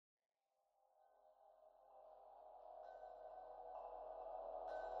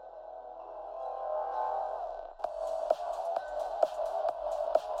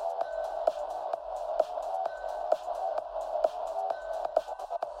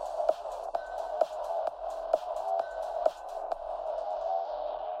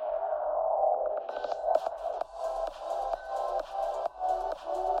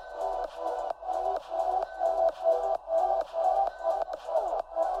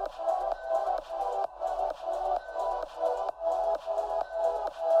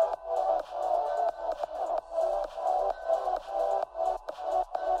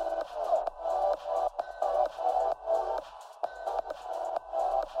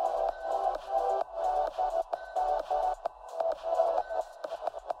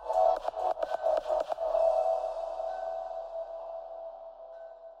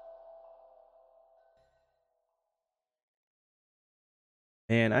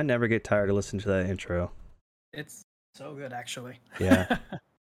Man, I never get tired of listening to that intro. It's so good, actually. Yeah.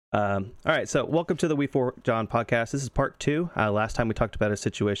 All right, so welcome to the We For John podcast. This is part 2. Last time we talked about a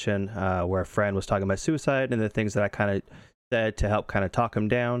situation where a friend was talking about suicide and the things that I kind of said to help kind of talk him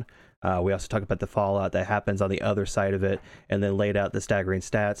down. We also talked about the fallout that happens on the other side of it, and then laid out the staggering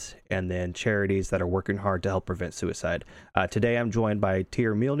stats and then charities that are working hard to help prevent suicide. Today I'm joined by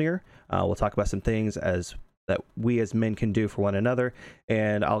Tyr Mjolnir. We'll talk about some things that we as men can do for one another,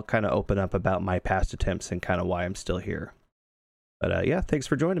 and I'll kind of open up about my past attempts and kind of why I'm still here. But yeah, thanks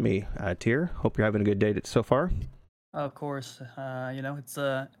for joining me, Tyr. Hope you're having a good day so far. Of course, it's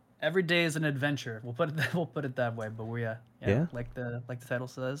every day is an adventure. We'll put it that way. But we Yeah. like the title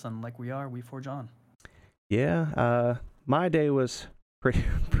says, and like we for John. Yeah, my day was pretty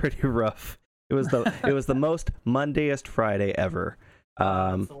rough. It was the most Mondayest Friday ever.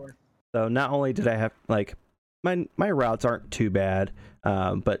 So not only did I have like my routes aren't too bad,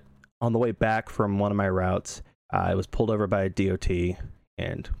 but on the way back from one of my routes, I was pulled over by a DOT,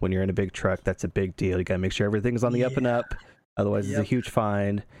 and when you're in a big truck, that's a big deal. You gotta make sure everything's on the up and up, otherwise it's a huge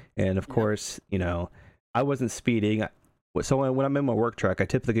fine. And of course, I wasn't speeding. So when I'm in my work truck, I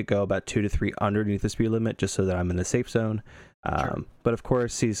typically go about 2 to 3 underneath the speed limit, just so that I'm in the safe zone. Sure. But of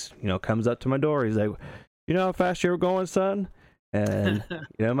course, he's comes up to my door. He's like, "You know how fast you're going, son?" And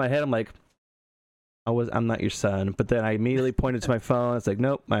in my head, I'm like, I'm not your son. But then I immediately pointed to my phone. It's like,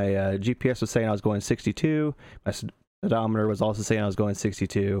 nope, my GPS was saying I was going 62. My speedometer was also saying I was going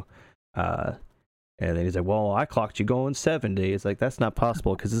 62. And then he's like, well, I clocked you going 70. It's like, that's not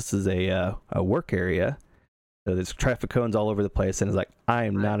possible because this is a work area. So there's traffic cones all over the place. And it's like, I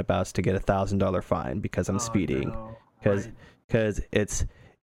am not about to get $1,000 fine because I'm speeding. Because it's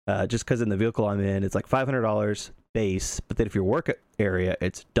just because in the vehicle I'm in, it's like $500 base. But then if your work area,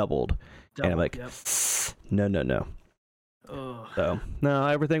 it's doubled. And I'm like, no. Ugh. So no,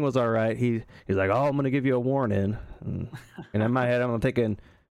 everything was all right. He's like, oh, I'm gonna give you a warning, and in my head I'm thinking,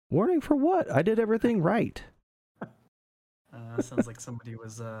 warning for what? I did everything right. Sounds like somebody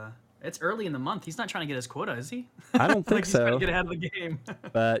was. It's early in the month. He's not trying to get his quota, is he? I don't think He's so. trying to get ahead of the game.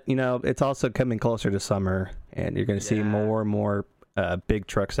 But it's also coming closer to summer, and you're gonna see more and more big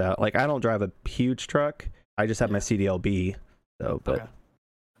trucks out. Like I don't drive a huge truck. I just have my CDLB. So, but. Okay.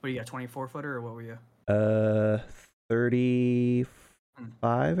 What do you got, 24-footer, or what were you?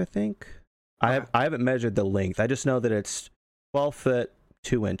 35, I think. Okay. I haven't measured the length. I just know that it's 12 foot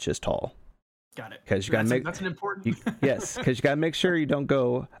 2 inches tall. Got it. Because you gotta that's an important. Yes, because you gotta make sure you don't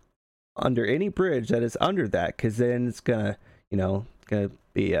go under any bridge that is under that, because then it's gonna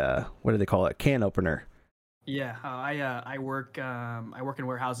be what do they call it? Can opener. Yeah, I work in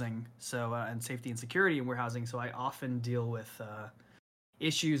warehousing, so and safety and security in warehousing. So I often deal with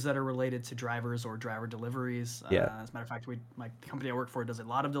issues that are related to drivers or driver deliveries. As a matter of fact, my company I work for does a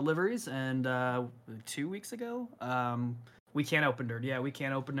lot of deliveries, and 2 weeks ago, we can't open a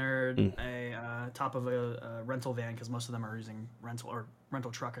top of a rental van, because most of them are using rental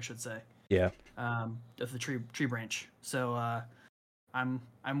truck, I should say. Yeah. Of the tree branch. So I'm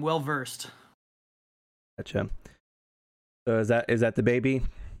well versed. Gotcha. So is that the baby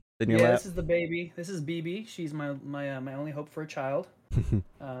in your lap? This is the baby. This is BB. She's my only hope for a child.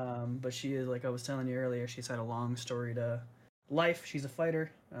 But she is, like I was telling you earlier, she's had a long storied life. She's a fighter.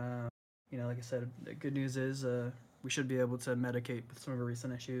 Like I said, the good news is we should be able to medicate with some of her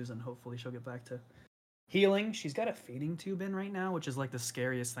recent issues, and hopefully she'll get back to healing. She's got a feeding tube in right now, which is like the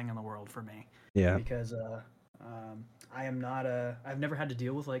scariest thing in the world for me. Yeah. Because I am not I've never had to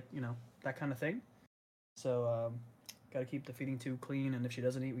deal with that kind of thing. So got to keep the feeding tube clean, and if she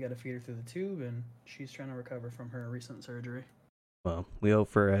doesn't eat, we got to feed her through the tube, and she's trying to recover from her recent surgery. Well, we hope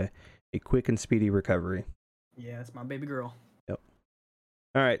for a quick and speedy recovery. Yeah, it's my baby girl. Yep.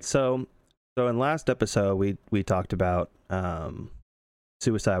 All right, so in last episode we talked about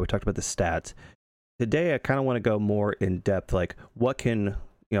suicide. We talked about the stats. Today I kind of want to go more in depth, like what can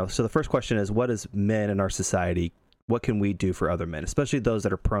so the first question is, what as men in our society, what can we do for other men, especially those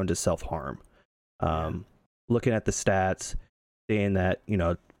that are prone to self-harm? Looking at the stats, seeing that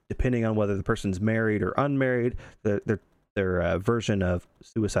depending on whether the person's married or unmarried, their version of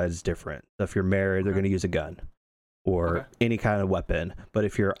suicide is different. So if you're married, they're going to use a gun or any kind of weapon. But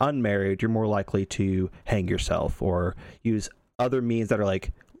if you're unmarried, you're more likely to hang yourself or use other means that are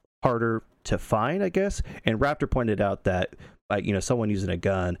like harder to find, I guess. And Raptor pointed out that someone using a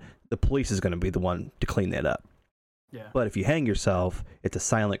gun, the police is going to be the one to clean that up. Yeah. But if you hang yourself, it's a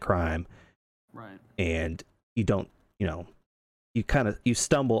silent crime. Right. And you don't, you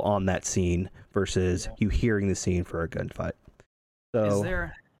stumble on that scene versus you hearing the scene for a gunfight. So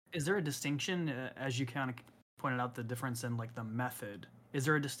is there a distinction as you kind of pointed out the difference in like the method. Is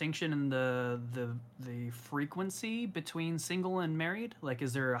there a distinction in the frequency between single and married? Like,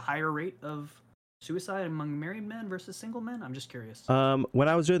 is there a higher rate of suicide among married men versus single men? I'm just curious. When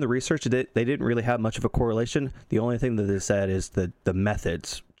I was doing the research, they didn't really have much of a correlation. The only thing that they said is that the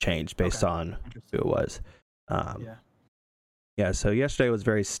methods changed based on who it was. Yeah. So yesterday was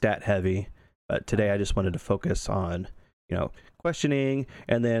very stat heavy, but today I just wanted to focus on, questioning,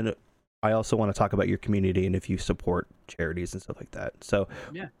 and then I also want to talk about your community and if you support charities and stuff like that. So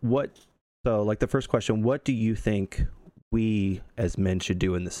like the first question, what do you think we as men should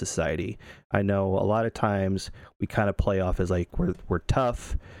do in this society? I know a lot of times we kind of play off as like we're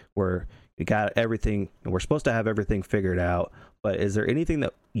tough, we got everything, and we're supposed to have everything figured out. But is there anything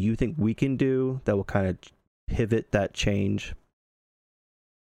that you think we can do that will kind of pivot that change?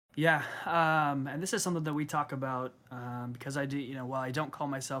 Yeah, and this is something that we talk about because I do, while I don't call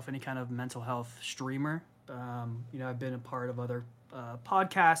myself any kind of mental health streamer, I've been a part of other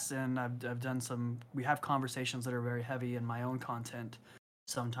podcasts, and I've done we have conversations that are very heavy in my own content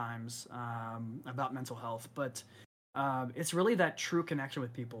sometimes about mental health, but it's really that true connection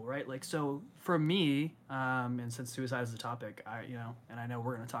with people, right? Like, so for me, and since suicide is the topic, and I know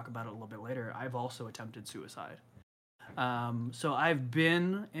we're going to talk about it a little bit later, I've also attempted suicide. So I've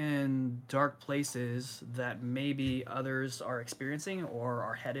been in dark places that maybe others are experiencing or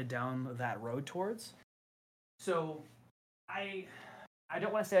are headed down that road towards. So I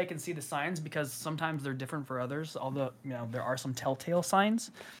don't want to say I can see the signs because sometimes they're different for others, although, there are some telltale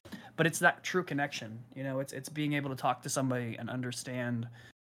signs, but it's that true connection. It's being able to talk to somebody and understand,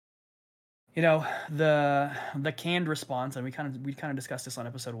 the canned response. And we kind of discussed this on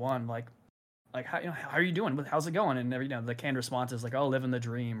episode 1, like how are you doing? How's it going? And the canned response is like, oh, living the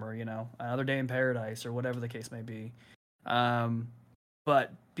dream, or another day in paradise, or whatever the case may be.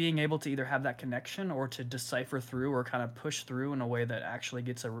 But being able to either have that connection or to decipher through or kind of push through in a way that actually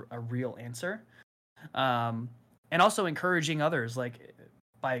gets a real answer, and also encouraging others, like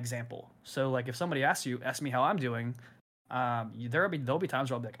by example. So like if somebody asks me how I'm doing, there'll be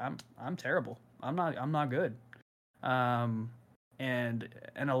times where I'll be like, I'm terrible. I'm not good. And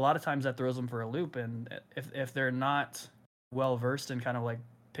a lot of times that throws them for a loop, and if they're not well versed in kind of like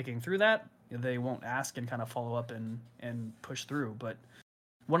picking through that, they won't ask and kind of follow up and push through. But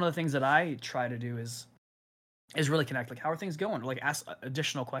one of the things that I try to do is really connect, like, how are things going? Like, ask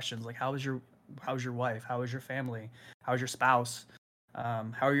additional questions, like how's your wife, how is your family, how's your spouse,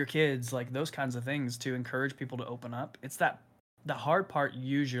 how are your kids, like those kinds of things, to encourage people to open up. It's that the hard part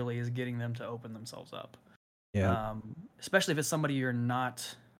usually is getting them to open themselves up. Yeah. Especially if it's somebody you're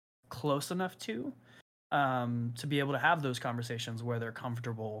not close enough to be able to have those conversations where they're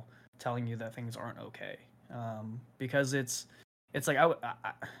comfortable telling you that things aren't okay. Because it's like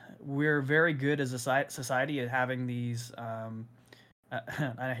we're very good as a society at having these.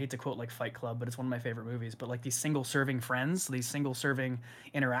 I hate to quote like Fight Club, but it's one of my favorite movies. But like these single serving friends, these single serving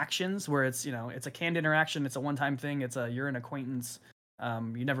interactions, where it's it's a canned interaction, it's a one time thing, you're an acquaintance,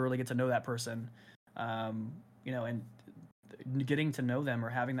 you never really get to know that person. And getting to know them or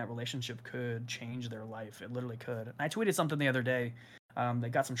having that relationship could change their life. It literally could. And I tweeted something the other day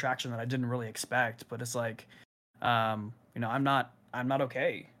that got some traction that I didn't really expect, but it's like, I'm not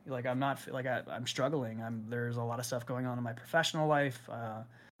okay. Like, I'm struggling. There's a lot of stuff going on in my professional life.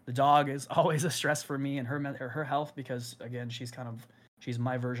 The dog is always a stress for me and her health, because again, she's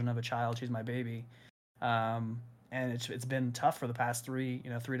my version of a child. She's my baby. And it's been tough for the past 3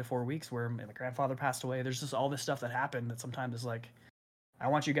 to 4 weeks, where my grandfather passed away. There's just all this stuff that happened that sometimes is like, I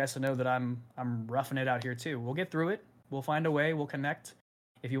want you guys to know that I'm roughing it out here too. We'll get through it. We'll find a way. We'll connect.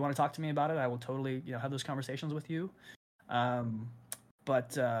 If you want to talk to me about it, I will totally have those conversations with you.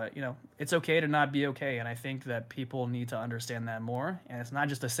 But it's okay to not be okay, and I think that people need to understand that more. And it's not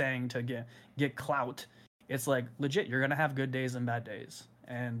just a saying to get clout. It's like, legit, you're gonna have good days and bad days,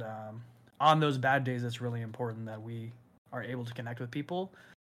 and on those bad days, it's really important that we are able to connect with people.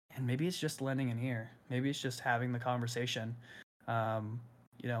 And maybe it's just lending an ear. Maybe it's just having the conversation. I'm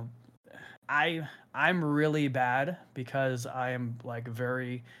really bad because I am like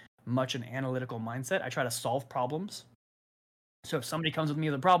very much an analytical mindset. I try to solve problems. So if somebody comes with me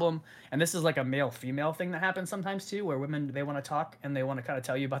with a problem, and this is like a male-female thing that happens sometimes too, where women, they want to talk and they want to kind of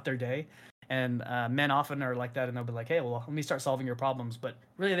tell you about their day. And men often are like that, and they'll be like, hey, well, let me start solving your problems. But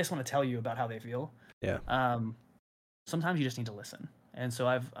really, they just want to tell you about how they feel. Yeah. Sometimes you just need to listen. And so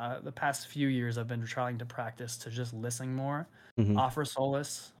I've the past few years, I've been trying to practice to just listen more, offer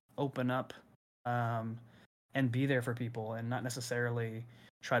solace, open up, and be there for people and not necessarily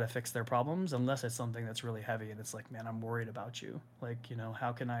try to fix their problems unless it's something that's really heavy and it's like, man, I'm worried about you. Like,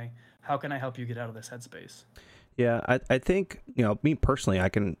 how can I help you get out of this headspace? Yeah, I think, me personally, I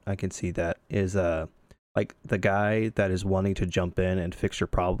can see that is like the guy that is wanting to jump in and fix your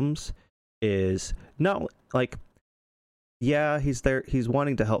problems is not like, yeah, he's there, he's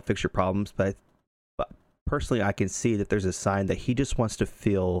wanting to help fix your problems, but personally I can see that there's a sign that he just wants to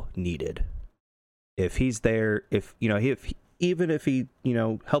feel needed. If he's there, if even if he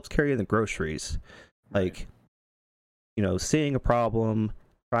helps carry in the groceries, like, seeing a problem,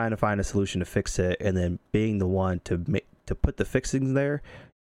 trying to find a solution to fix it, and then being the one to put the fixings there,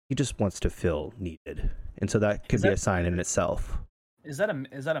 he just wants to feel needed, and so that could be a sign in itself. Is that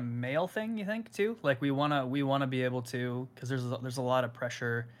a male thing, you think, too? Like we wanna be able to, because there's a lot of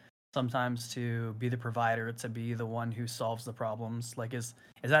pressure sometimes to be the provider, to be the one who solves the problems. Like is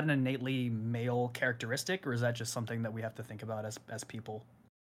that an innately male characteristic, or is that just something that we have to think about as people?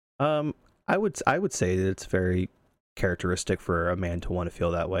 Um, I would say that it's very characteristic for a man to want to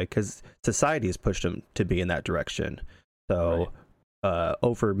feel that way because society has pushed him to be in that direction. Right. So,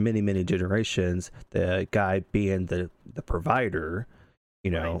 over many generations, the guy being the provider,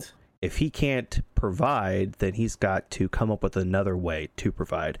 Right. if he can't provide, then he's got to come up with another way to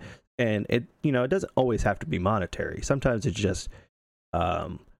provide. And it doesn't always have to be monetary. Sometimes it's just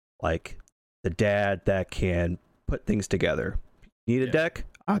like the dad that can put things together. You need a Yeah. deck?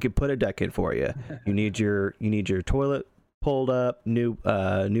 I can put a deck in for you. You need your toilet pulled up, new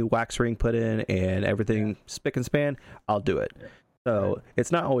wax ring put in, and everything spick and span. I'll do it. Yeah. So Right.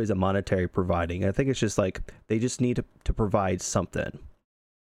 it's not always a monetary providing. I think it's just like they just need to provide something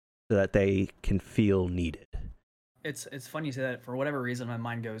so that they can feel needed. It's funny you say that. For whatever reason, my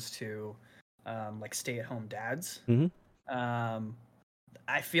mind goes to like stay-at-home dads. Mm-hmm. Um,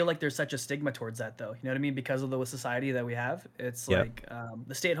 I feel like there's such a stigma towards that, though. You know what I mean? Because of the society that we have, it's Yep. like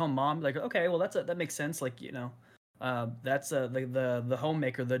the stay-at-home mom. Like, okay, well, that makes sense. Like, that's the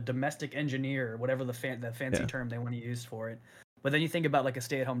homemaker, the domestic engineer, whatever the fancy Yeah. term they want to use for it. But then you think about like a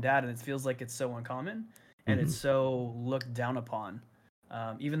stay-at-home dad, and it feels like it's so uncommon and Mm-hmm. it's so looked down upon.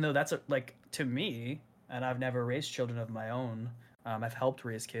 Even though like to me, and I've never raised children of my own. I've helped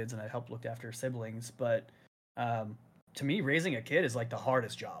raise kids and I've helped look after siblings, but um, to me, raising a kid is like the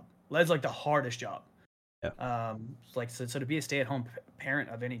hardest job. That's like the hardest job. Yeah. Like so to be a stay-at-home parent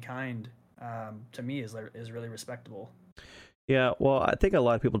of any kind, to me is really respectable. Yeah. Well, I think a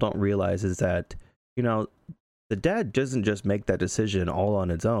lot of people don't realize is that you know the dad doesn't just make that decision all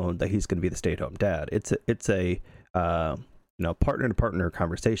on its own that he's going to be the stay-at-home dad. It's a uh, partner to partner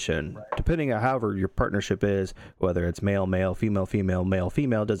conversation. Right. Depending on however your partnership is, whether it's male male, female female, male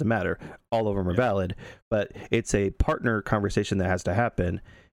female, doesn't matter. All of them are valid, but it's a partner conversation that has to happen.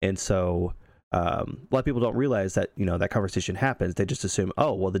 And so a lot of people don't realize that that conversation happens. They just assume,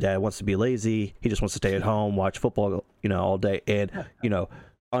 oh well, the dad wants to be lazy. He just wants to stay at home, watch football, all day, and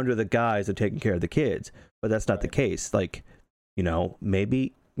under the guise of taking care of the kids. But that's not the Right. case. Like,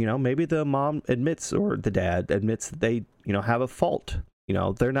 maybe the mom admits or the dad admits that they have a fault.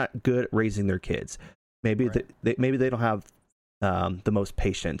 They're not good at raising their kids. Maybe Right. maybe they don't have the most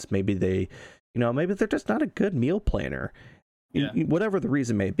patience. Maybe maybe they're just not a good meal planner. Yeah. Whatever the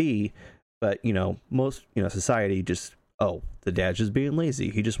reason may be, but most society just, oh, the dad's just being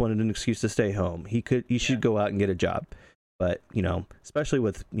lazy. He just wanted an excuse to stay home. He should go out and get a job. But especially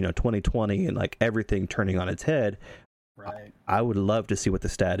with 2020 and like everything turning on its head, Right. I would love to see what the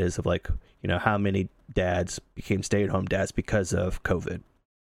stat is of like how many dads became stay-at-home dads because of COVID.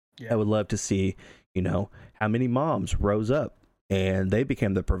 Yeah. I would love to see how many moms rose up and they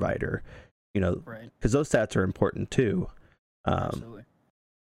became the provider. Right. Because those stats are important too. Absolutely.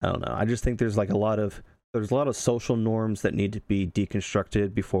 I don't know. I just think there's a lot of social norms that need to be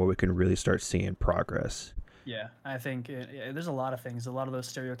deconstructed before we can really start seeing progress. Yeah, I think there's a lot of things, a lot of those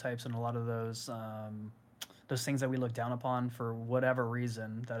stereotypes, and a lot of those things that we look down upon for whatever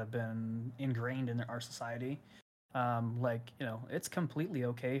reason that have been ingrained in our society. Like it's completely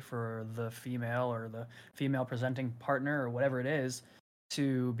okay for the female or the female presenting partner or whatever it is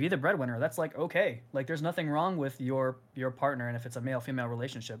to be the breadwinner. That's like okay. Like there's nothing wrong with your partner, and if it's a male female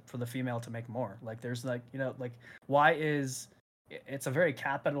relationship, for the female to make more. Like there's like like why is it's a very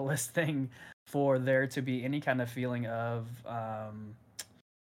capitalist thing for there to be any kind of feeling of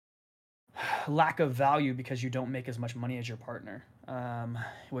lack of value because you don't make as much money as your partner.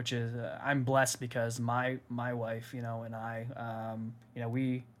 Which is I'm blessed because my wife, and I,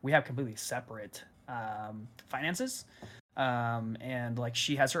 we have completely separate finances. And like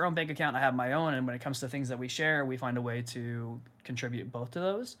she has her own bank account, I have my own, and when it comes to things that we share, we find a way to contribute both to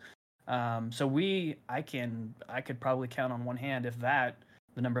those. So I could probably count on one hand, if that,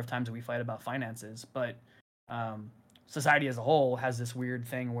 the number of times that we fight about finances. But um, society as a whole has this weird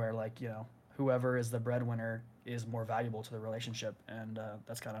thing where, like, whoever is the breadwinner is more valuable to the relationship, and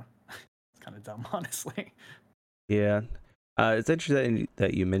that's kind of it's kind of dumb, honestly. Yeah. It's interesting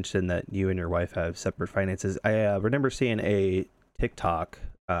that you mentioned that you and your wife have separate finances. I remember seeing a TikTok.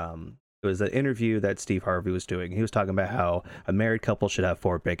 It was an interview that Steve Harvey was doing. He was talking about how a married couple should have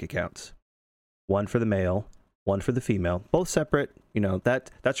 4 bank accounts: one for the male, one for the female, both separate.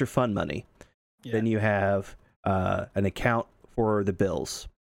 That's your fun money. Yeah. Then you have an account for the bills.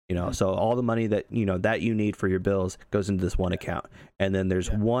 So all the money that that you need for your bills goes into this one account, and then there's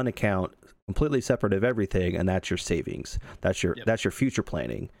one account completely separate of everything, and that's your savings. That's your future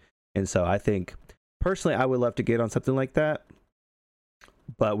planning. And so I think personally, I would love to get on something like that,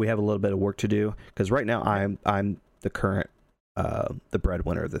 but we have a little bit of work to do, because right now I'm the current the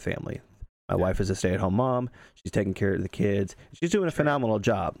breadwinner of the family. My wife is a stay-at-home mom. She's taking care of the kids. She's doing a phenomenal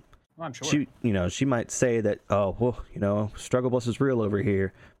job. Well, I'm sure. She might say that, oh, well, struggle bus is real over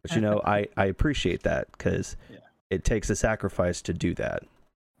here, but I appreciate that, because it takes a sacrifice to do that.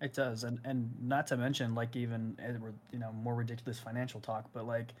 It does, and not to mention, like, even more ridiculous financial talk, but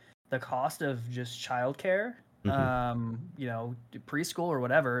like the cost of just childcare, preschool or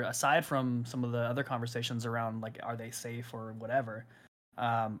whatever. Aside from some of the other conversations around, like, are they safe or whatever,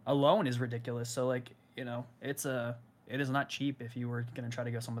 alone is ridiculous. So, like, it is not cheap if you were going to try to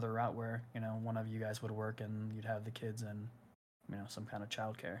go some other route where one of you guys would work and you'd have the kids and some kind of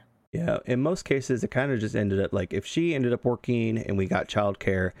childcare. Yeah, in most cases, it kind of just ended up like, if she ended up working and we got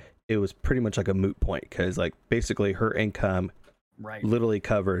childcare, it was pretty much like a moot point, because like basically her income literally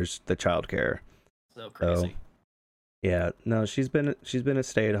covers the childcare. So crazy. So, yeah, no, she's been a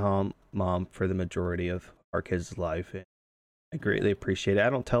stay-at-home mom for the majority of our kids' life, and I greatly appreciate it. I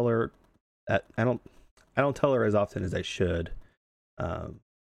don't tell her as often as I should,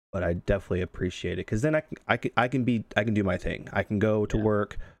 but I definitely appreciate it, because then I can do my thing. I can go to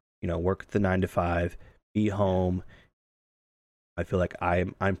work. Work the 9 to 5, be home. I feel like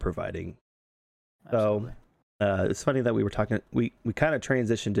I'm providing. Absolutely. So it's funny that we were talking. We kind of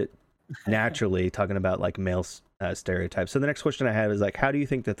transitioned it naturally, talking about like male stereotypes. So the next question I have is, like, how do you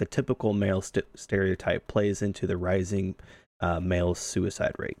think that the typical male stereotype plays into the rising male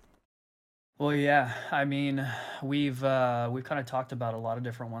suicide rate? Well, yeah, I mean, we've kind of talked about a lot of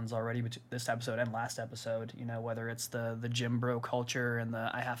different ones already, this episode and last episode. Whether it's the gym bro culture and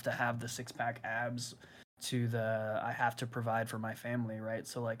the I have to have the 6-pack abs, to the I have to provide for my family, right?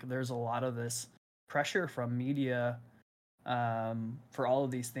 So, like, there's a lot of this pressure from media for all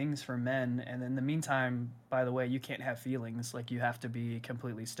of these things for men, and in the meantime, by the way, you can't have feelings. Like, you have to be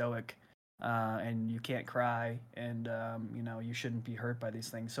completely stoic, and you can't cry, and you shouldn't be hurt by these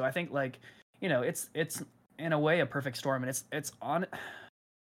things. So I think, like, it's in a way a perfect storm, and it's on.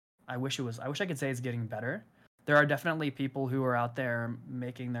 I wish I could say it's getting better. There are definitely people who are out there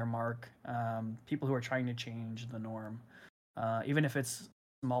making their mark. People who are trying to change the norm, even if it's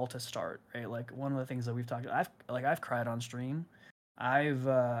small to start. Right, like one of the things that we've talked. I've cried on stream.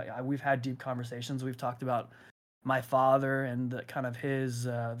 We've had deep conversations. We've talked about my father and the kind of his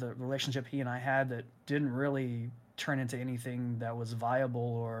the relationship he and I had that didn't really turn into anything that was viable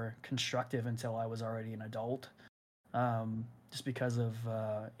or constructive until I was already an adult, just because of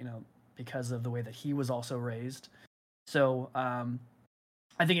the way that he was also raised. So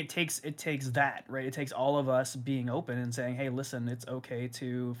I think it takes that, right? It takes all of us being open and saying, hey, listen, it's okay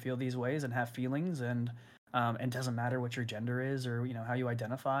to feel these ways and have feelings, and it doesn't matter what your gender is or how you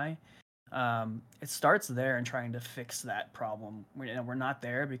identify. It starts there and trying to fix that problem. We're not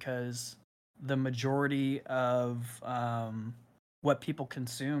there because the majority of what people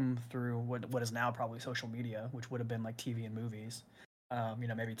consume through what is now probably social media, which would have been like TV and movies,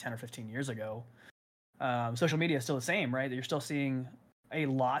 maybe 10 or 15 years ago. Social media is still the same, right? You're still seeing a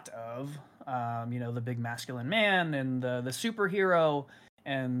lot of, the big masculine man and the superhero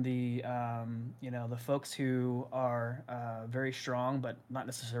and the folks who are very strong but not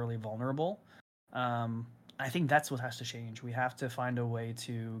necessarily vulnerable. I think that's what has to change. We have to find a way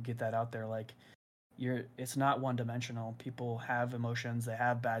to get that out there. Like, it's not one dimensional. People have emotions. They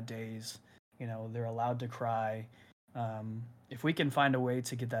have bad days. They're allowed to cry. If we can find a way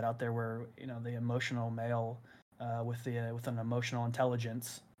to get that out there, where the emotional male with an emotional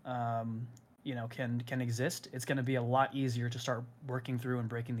intelligence, can exist, it's going to be a lot easier to start working through and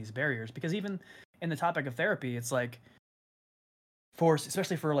breaking these barriers. Because even in the topic of therapy, it's like for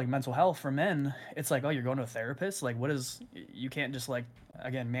especially for like mental health for men, it's like, oh, you're going to a therapist. Like, what is, you can't just like,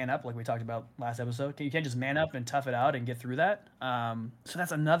 again, man up, like we talked about last episode. You can't just man up and tough it out and get through that. So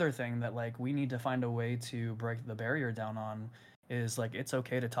that's another thing that like we need to find a way to break the barrier down on, is like it's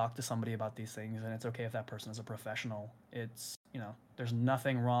okay to talk to somebody about these things, and it's okay if that person is a professional. It's, you know, there's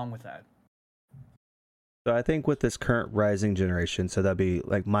nothing wrong with that. So I think with this current rising generation, so that'd be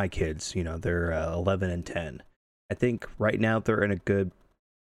like my kids, you know, they're 11 and 10. I think right now they're in a good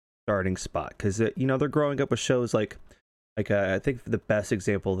starting spot because, you know, they're growing up with shows like I think the best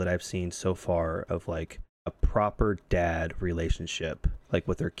example that I've seen so far of like a proper dad relationship, like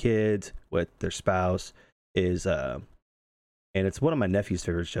with their kids, with their spouse, is and it's one of my nephew's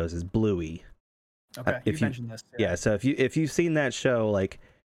favorite shows, is Bluey. Okay, you mentioned this. Yeah, so if you've seen that show, like,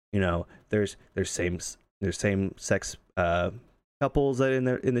 you know, there's same sex couples that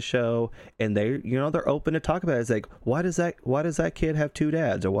in the show, and they, you know, they're open to talk about it. It's like, why does that kid have two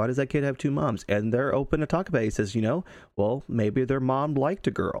dads, or why does that kid have two moms? And they're open to talk about it. He says, you know, well, maybe their mom liked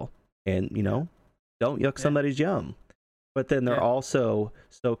a girl, and, you know, don't yuck somebody's yum. But then they're also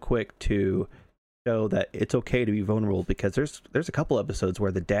so quick to show that it's okay to be vulnerable, because there's a couple episodes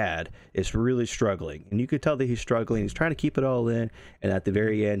where the dad is really struggling, and you could tell that he's struggling. He's trying to keep it all in, and at the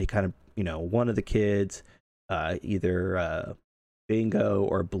very end, he kind of, you know, one of the kids, either Bingo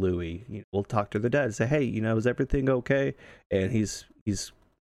or Bluey, you know, will talk to the dad and say, hey, you know, is everything okay? And he's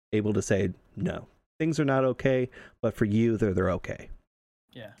able to say, no, things are not okay, but for you, they're okay.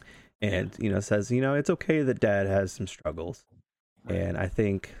 Yeah. And, you know, says, you know, it's okay that dad has some struggles. Right. And I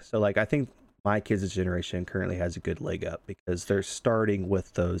think my kids' generation currently has a good leg up because they're starting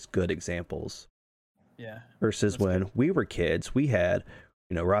with those good examples. Yeah. Versus when we were kids, we had,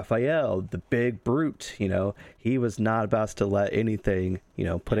 you know, Raphael, the big brute, you know, he was not about to let anything, you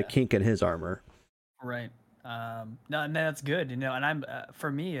know, put a kink in his armor. Right. No, and that's good, you know, and I'm,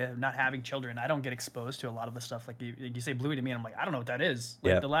 for me, not having children, I don't get exposed to a lot of the stuff. Like you say Bluey to me, and I'm like, I don't know what that is.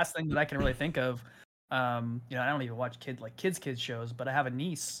 Like the last thing that I can really think of, you know, I don't even watch kids shows, but I have a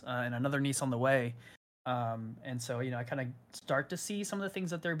niece and another niece on the way. And so, you know, I kind of start to see some of the things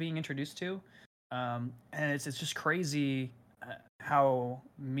that they're being introduced to. And it's just crazy how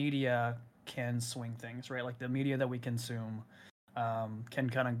media can swing things, right? Like the media that we consume can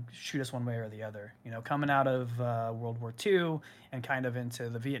kind of shoot us one way or the other. You know, coming out of World War II and kind of into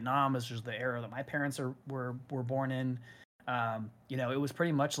the Vietnam, is just the era that my parents were born in. You know, it was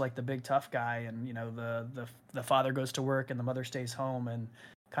pretty much like the big tough guy, and, you know, the father goes to work and the mother stays home, and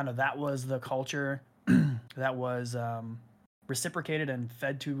kind of that was the culture that was reciprocated and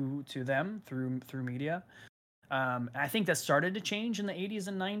fed to them through media. I think that started to change in the 80s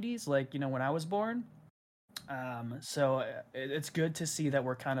and 90s, like, you know, when I was born. So it's good to see that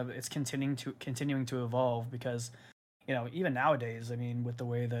it's continuing to evolve, because, you know, even nowadays, I mean, with the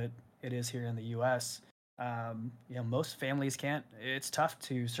way that it is here in the US, you know, most families it's tough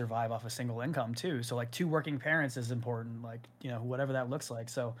to survive off a single income too. So like 2 working parents is important, like, you know, whatever that looks like.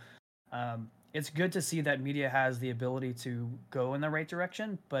 So, it's good to see that media has the ability to go in the right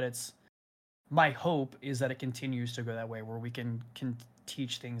direction, but my hope is that it continues to go that way, where we can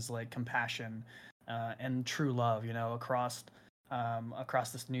teach things like compassion and true love, you know, across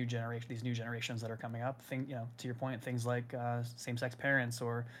this new generation, these new generations that are coming up. You know, to your point, things like same-sex parents,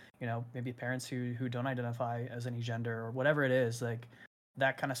 or, you know, maybe parents who don't identify as any gender, or whatever it is, like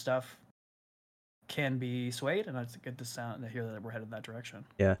that kind of stuff can be swayed, and it's good to hear that we're headed in that direction.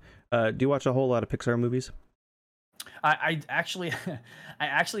 Yeah. Do you watch a whole lot of Pixar movies? I actually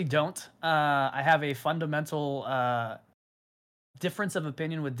don't. I have a fundamental difference of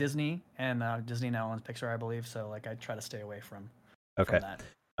opinion with Disney, and Disney now owns Pixar, I believe. So like I try to stay away from that.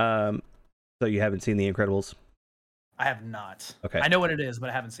 So you haven't seen The Incredibles? I have not. Okay. I know what it is, but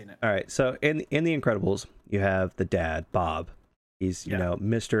I haven't seen it. All right. So in The Incredibles, you have the dad, Bob. He's, you know,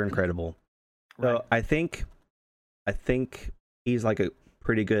 Mr. Incredible. So right. I think he's like a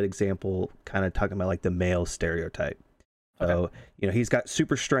pretty good example, kind of talking about like the male stereotype. So, you know, he's got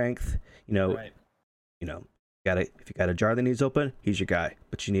super strength, you know, you know, if you got a jar that needs open, he's your guy.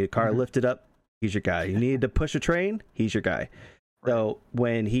 But you need a car lifted up, he's your guy. You need to push a train, he's your guy. Right. So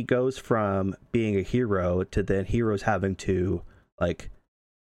when he goes from being a hero to then heroes having to like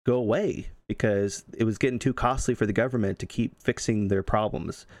go away because it was getting too costly for the government to keep fixing their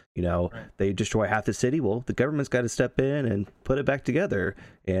problems. You know, they destroy half the city. Well, the government's got to step in and put it back together,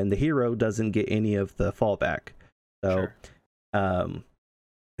 and the hero doesn't get any of the fallback. So,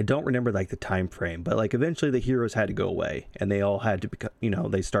 I don't remember like the time frame, but like eventually the heroes had to go away, and they all had to become, you know,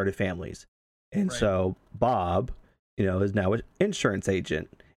 they started families. And so Bob, you know, is now an insurance agent,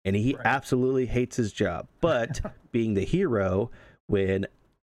 and he absolutely hates his job, but being the hero, when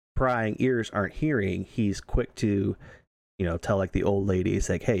prying ears aren't hearing, he's quick to, tell like the old lady, it's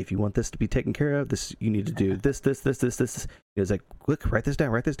like, hey, if you want this to be taken care of, this, you need to do this. He's like, look, write this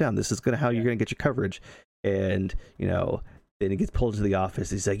down. This is how you're gonna get your coverage. And then he gets pulled to the office.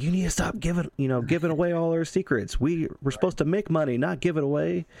 He's like, you need to stop giving away all our secrets. We're supposed to make money, not give it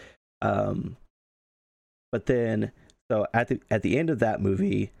away. But then, so at the end of that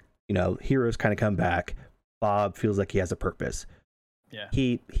movie, heroes kind of come back. Bob feels like he has a purpose. Yeah.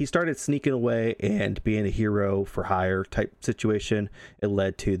 He started sneaking away and being a hero for hire type situation. It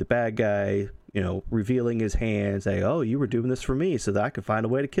led to the bad guy, revealing his hand, saying, "Oh, you were doing this for me, so that I could find a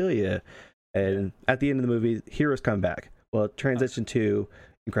way to kill you." And at the end of the movie, heroes come back. Well, transition to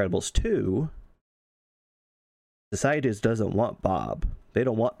Incredibles 2. Society just doesn't want Bob. They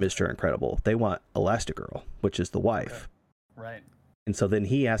don't want Mr. Incredible. They want Elastigirl, which is the wife. Okay. Right. And so then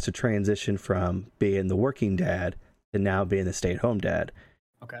he has to transition from being the working dad to now being the stay-at-home dad.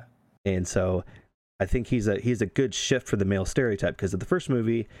 Okay. And so I think he's a good shift for the male stereotype, because in the first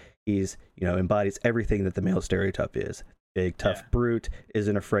movie, he's, embodies everything that the male stereotype is. Big, tough brute,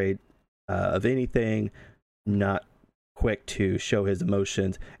 isn't afraid of anything, not quick to show his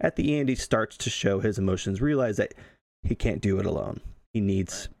emotions. At the end, he starts to show his emotions, realize that he can't do it alone. He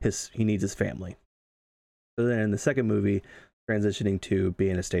needs his family. So then in the second movie, transitioning to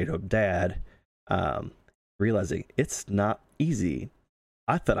being a stay-at-home dad, realizing it's not easy.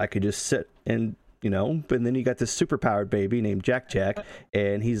 I thought I could just sit and, but then you got this superpowered baby named Jack,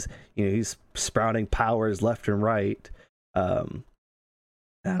 and he's sprouting powers left and right. I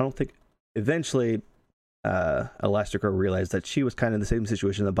don't think eventually Elastigirl realized that she was kind of in the same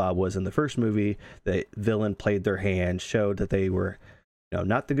situation that Bob was in the first movie. The villain played their hand, showed that they were,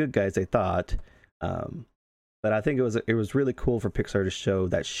 not the good guys they thought. But I think it was really cool for Pixar to show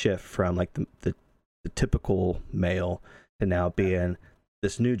that shift from like the typical male to now being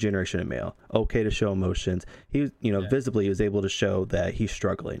this new generation of male, okay to show emotions. He, visibly was able to show that he's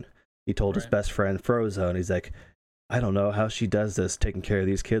struggling. He told his best friend Frozone, he's like, I don't know how she does this, taking care of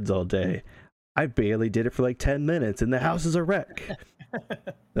these kids all day. I barely did it for like 10 minutes and the house is a wreck.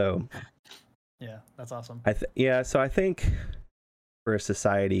 So yeah, that's awesome. So I think for a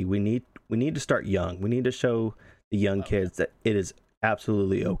society, we need to start young. We need to show the young kids that it is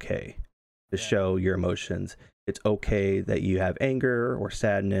absolutely okay to show your emotions. It's okay that you have anger or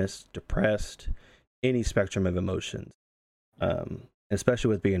sadness, depressed, any spectrum of emotions. Especially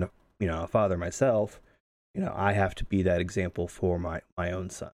with being a father myself, I have to be that example for my own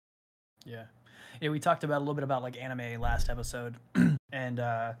son. Yeah. We talked about a little bit about like anime last episode, and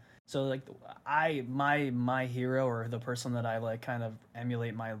so like my hero, or the person that I like kind of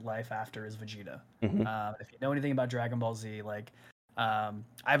emulate my life after, is Vegeta. Mm-hmm. If you know anything about Dragon Ball Z, like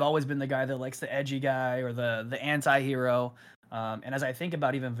I've always been the guy that likes the edgy guy or the anti-hero. And as I think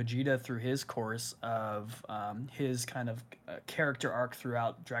about even Vegeta through his course of his kind of character arc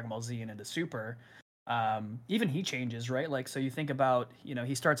throughout Dragon Ball Z and into Super, even he changes, right? Like, so you think about,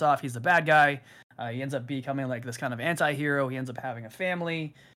 he starts off, he's the bad guy. He ends up becoming like this kind of anti-hero. He ends up having a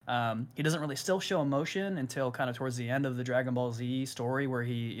family. He doesn't really still show emotion until kind of towards the end of the Dragon Ball Z story, where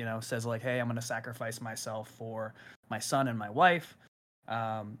he, says like, hey, I'm going to sacrifice myself for my son and my wife.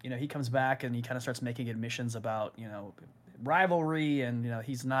 He comes back and he kind of starts making admissions about, rivalry, and,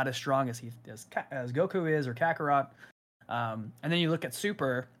 he's not as strong as as Goku is, or Kakarot. And then you look at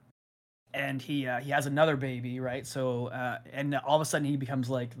Super, and he has another baby, right? So and all of a sudden he becomes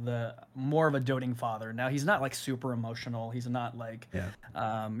like the more of a doting father. Now he's not like super emotional. He's not like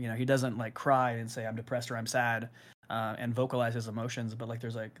he doesn't like cry and say I'm depressed or I'm sad and vocalize his emotions. But like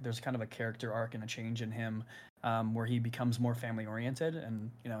there's kind of a character arc and a change in him where he becomes more family oriented. And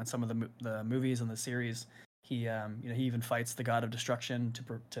in some of the movies and the series, he he even fights the god of destruction to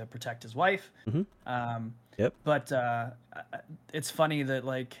protect his wife. Mm-hmm. But it's funny that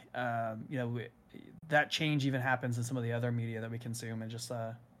like that change even happens in some of the other media that we consume, and just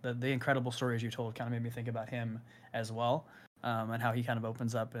the incredible stories you told kind of made me think about him as well, and how he kind of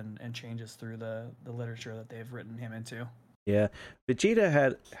opens up and changes through the literature that they've written him into. Yeah,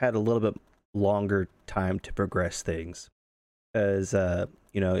 Vegeta had a little bit longer time to progress things, because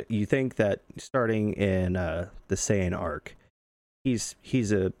you think that starting in the Saiyan arc, he's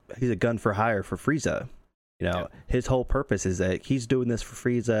a gun for hire for Frieza. His whole purpose is that he's doing this for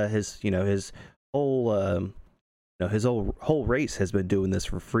Frieza. His whole race has been doing this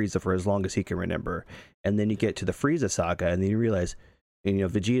for Frieza for as long as he can remember. And then you get to the Frieza saga, and then you realize,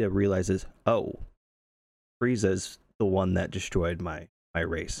 Vegeta realizes, oh, Frieza's the one that destroyed my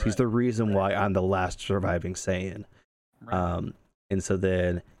race. Right. He's the reason why I'm the last surviving Saiyan. Right. And so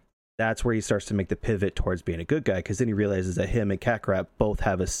then that's where he starts to make the pivot towards being a good guy, because then he realizes that him and Kakarot both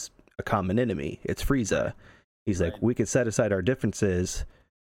have a common enemy. It's Frieza. He's like, we can set aside our differences.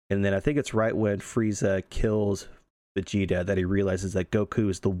 And then I think it's right when Frieza kills Vegeta that he realizes that Goku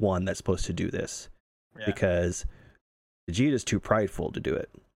is the one that's supposed to do this, because Vegeta's too prideful to do it,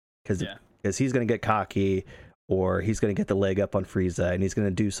 because he's going to get cocky, or he's going to get the leg up on Frieza, and he's going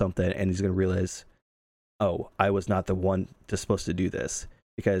to do something, and he's going to realize, oh, I was not the one that's supposed to do this.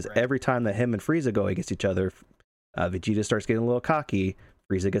 Because every time that him and Frieza go against each other, Vegeta starts getting a little cocky,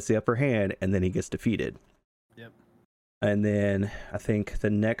 Frieza gets the upper hand, and then he gets defeated. Yep. And then I think the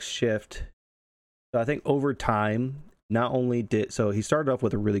next shift, so I think over time, not only so he started off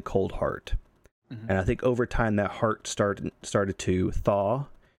with a really cold heart. And I think over time that heart started to thaw.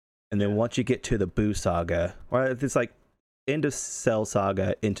 And then once you get to the Buu saga, or it's like into Cell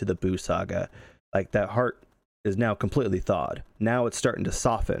saga, into the Buu saga, like that heart is now completely thawed. Now it's starting to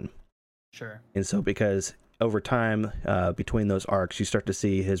soften. Sure. And so because over time, between those arcs, you start to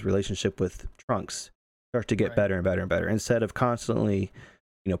see his relationship with Trunks start to get better and better and better. Instead of constantly,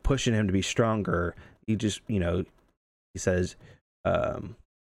 pushing him to be stronger, he just, he says,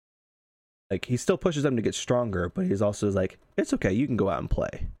 like, he still pushes them to get stronger, but he's also like, it's okay, you can go out and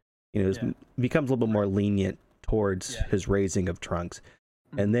play. Becomes a little bit more lenient towards his raising of Trunks.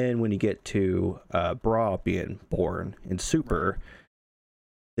 And then when you get to Bra being born in Super,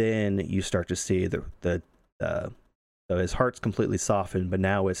 then you start to see so his heart's completely softened, but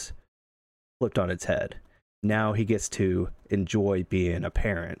now it's flipped on its head. Now he gets to enjoy being a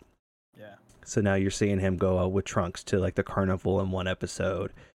parent. Yeah. So now you're seeing him go out with Trunks to like the carnival in one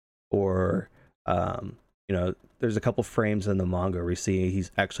episode, or there's a couple frames in the manga where we see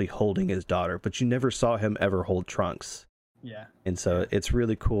he's actually holding his daughter, but you never saw him ever hold Trunks. Yeah. And so it's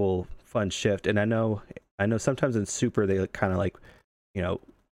really cool, fun shift. And I know sometimes in Super they kind of like,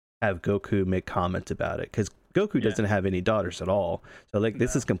 have Goku make comments about it, because Goku doesn't have any daughters at all. So like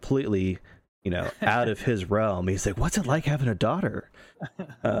this is completely, out of his realm. He's like, what's it like having a daughter?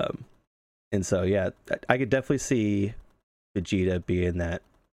 And so I could definitely see Vegeta being that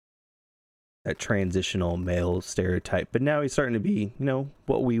transitional male stereotype, but now he's starting to be,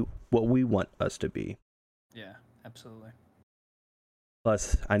 what we want us to be. Yeah, absolutely.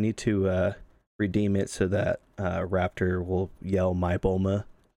 Plus, I need to redeem it so that Raptor will yell "My Bulma,"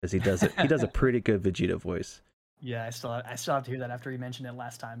 because he does it. He does a pretty good Vegeta voice. Yeah, I still have to hear that after he mentioned it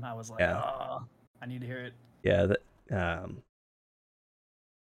last time. I was like, oh, I need to hear it.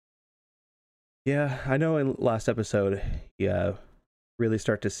 Yeah, I know in last episode, really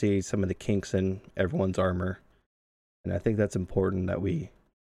start to see some of the kinks in everyone's armor, and I think that's important that we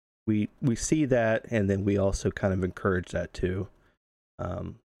see that, and then we also kind of encourage that too.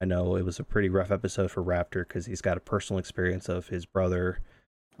 I know it was a pretty rough episode for Raptor because he's got a personal experience of his brother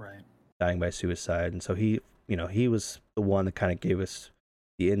dying by suicide, and so he was the one that kind of gave us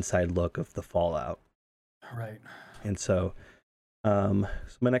the inside look of the fallout. Right. And so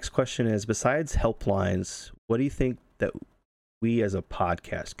my next question is, besides helplines, what do you think that we as a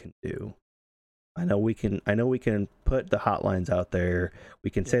podcast can do? I know we can put the hotlines out there. We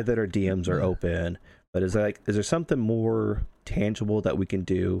can say that our DMs are open, but is there something more tangible that we can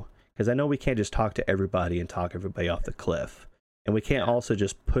do? Because I know we can't just talk to everybody and talk everybody off the cliff, and we can't also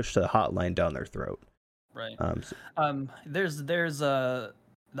just push the hotline down their throat. Right. There's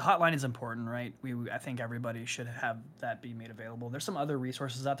the hotline is important, right? I think everybody should have that be made available. There's some other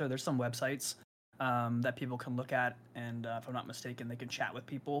resources out there. There's some websites that people can look at, and if I'm not mistaken, they can chat with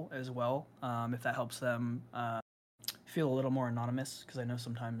people as well, if that helps them feel a little more anonymous, because I know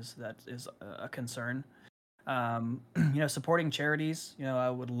sometimes that is a concern. Supporting charities, I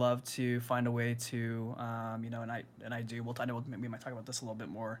would love to find a way to, and I do. We might talk about this a little bit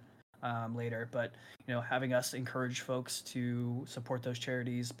more later, but having us encourage folks to support those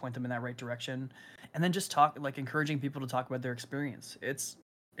charities, point them in that right direction, and then just encouraging people to talk about their experience. It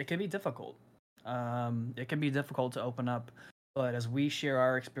can be difficult. It can be difficult to open up, but as we share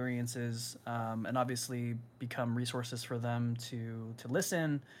our experiences, and obviously become resources for them to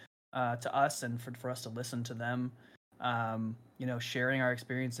listen to us, and for us to listen to them, sharing our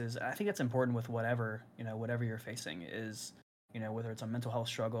experiences, I think it's important with whatever you're facing is, whether it's a mental health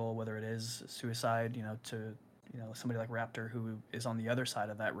struggle, whether it is suicide, to somebody like Raptor, who is on the other side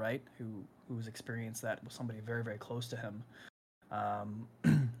of that, right? Who's experienced that with somebody very, very close to him.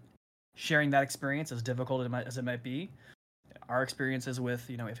 Sharing that experience, as difficult as it might be, our experiences with,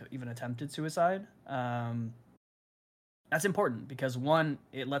 if even attempted suicide, that's important, because one,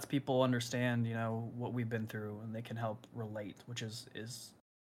 it lets people understand, what we've been through, and they can help relate, which is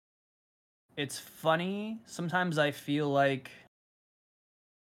it's funny. Sometimes I feel like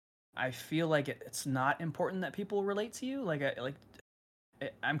I feel like it's not important that people relate to you.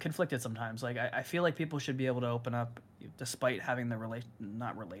 I'm conflicted sometimes. Like I feel like people should be able to open up despite having the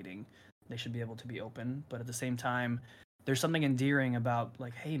not relating. They should be able to be open, but at the same time, there's something endearing about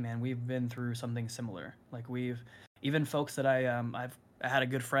like, hey man, we've been through something similar. Like we've even folks that I had a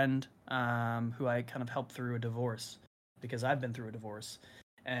good friend who I kind of helped through a divorce because I've been through a divorce,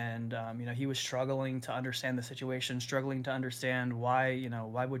 and he was struggling to understand the situation, struggling to understand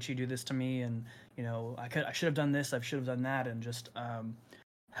why would she do this to me, and I should have done this, I should have done that, and just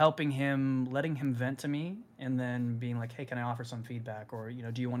helping him, letting him vent to me, and then being like, hey, can I offer some feedback, or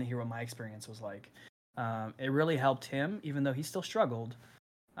do you want to hear what my experience was like? It really helped him, even though he still struggled.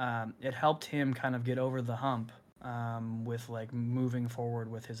 It helped him kind of get over the hump with like moving forward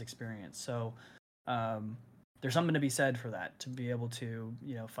with his experience. So there's something to be said for that, to be able to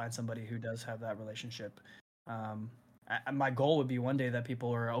find somebody who does have that relationship. My goal would be one day that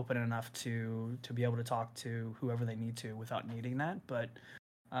people are open enough to be able to talk to whoever they need to without needing that. But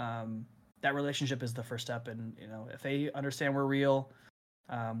that relationship is the first step, and if they understand we're real,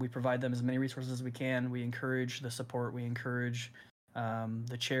 we provide them as many resources as we can. We encourage the support. We encourage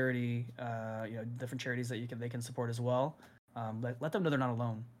the charity, different charities that they can support as well. Let them know they're not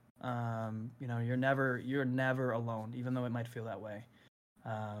alone. You're never alone, even though it might feel that way.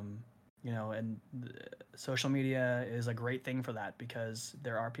 And social media is a great thing for that, because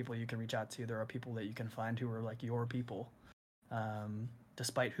there are people you can reach out to. There are people that you can find who are like your people,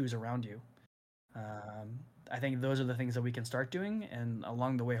 despite who's around you. I think those are the things that we can start doing, and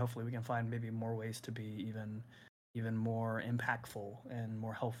along the way, hopefully, we can find maybe more ways to be even more impactful and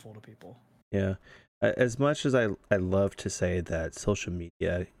more helpful to people. Yeah, as much as I love to say that social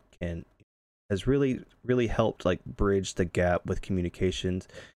media has really helped like bridge the gap with communications,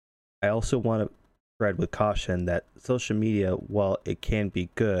 I also want to tread with caution that social media, while it can be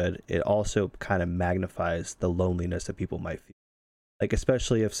good, it also kind of magnifies the loneliness that people might feel. Like,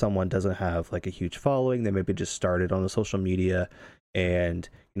 especially if someone doesn't have like a huge following, they maybe just started on the social media, and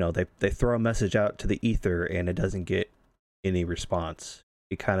they throw a message out to the ether and it doesn't get any response.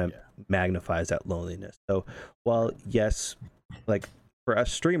 It kind of magnifies that loneliness. So while yes, like for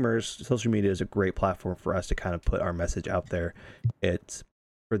us streamers, social media is a great platform for us to kind of put our message out there. It's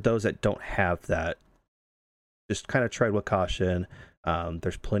for those that don't have that, just kind of tread with caution.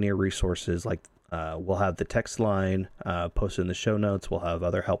 There's plenty of resources, like we'll have the text line posted in the show notes. We'll have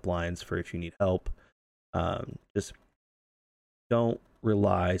other helplines for if you need help. Just don't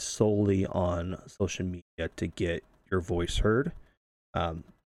rely solely on social media to get your voice heard.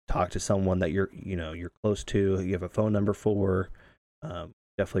 Talk to someone that you're close to, you have a phone number for.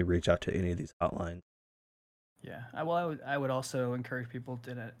 Definitely reach out to any of these hotlines. Yeah, I would also encourage people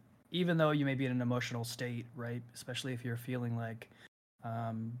to, even though you may be in an emotional state, right? Especially if you're feeling like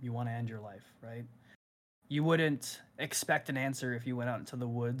you want to end your life, right? You wouldn't expect an answer if you went out into the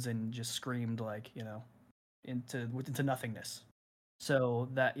woods and just screamed like into nothingness. So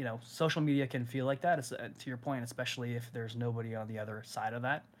that social media can feel like that. It's, to your point, especially if there's nobody on the other side of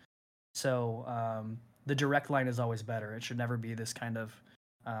that. So the direct line is always better. It should never be this kind of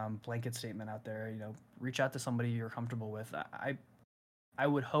blanket statement out there. Reach out to somebody you're comfortable with. I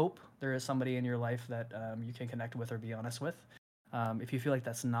would hope there is somebody in your life that you can connect with or be honest with. If you feel like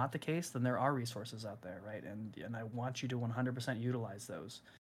that's not the case, then there are resources out there, right? And I want you to 100% utilize those,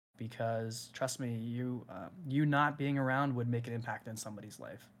 because trust me, you not being around would make an impact in somebody's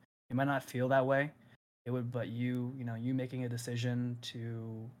life. You might not feel that way, it would, but you making a decision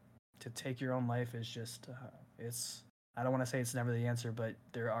to take your own life is just it's. I don't want to say it's never the answer, but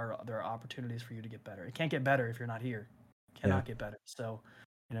there are opportunities for you to get better. It can't get better if you're not here. It cannot get better. So,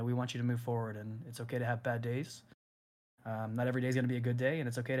 we want you to move forward, and it's okay to have bad days. Not every day is going to be a good day, and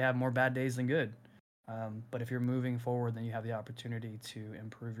it's okay to have more bad days than good. But if you're moving forward, then you have the opportunity to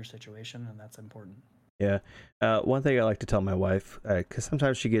improve your situation, and that's important. Yeah. One thing I like to tell my wife, because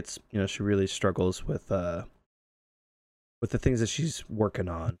sometimes she gets, she really struggles with the things that she's working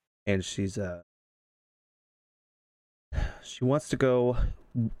on, and she wants to go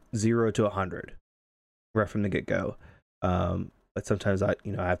 0 to 100 right from the get-go. But sometimes I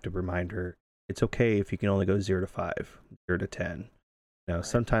have to remind her it's okay if you can only go 0 to 5, 0 to 10. Right.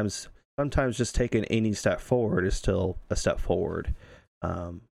 Sometimes just taking any step forward is still a step forward.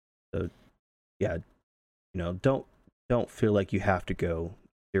 So yeah, don't feel like you have to go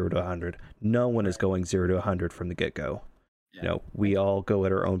 0 to 100. No one is going 0 to 100 from the get-go. Yeah. We all go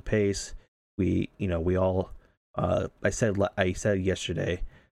at our own pace. We all. I said yesterday.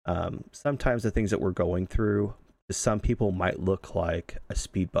 Sometimes the things that we're going through, to some people might look like a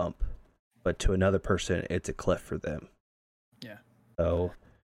speed bump, but to another person, it's a cliff for them. Yeah. So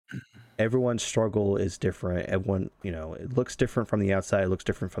everyone's struggle is different. Everyone, it looks different from the outside, it looks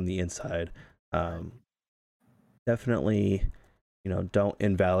different from the inside. Right. Definitely, don't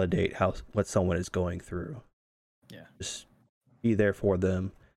invalidate what someone is going through. Yeah. Just be there for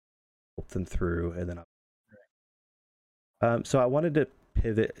them, help them through, and then so I wanted to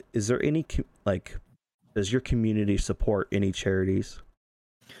pivot. Is there any does your community support any charities?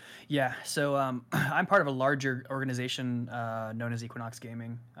 Yeah, so I'm part of a larger organization known as Equinox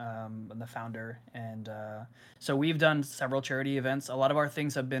Gaming. I'm the founder, and so we've done several charity events. A lot of our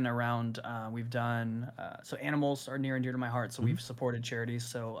things have been around. We've done so animals are near and dear to my heart. So we've supported charities.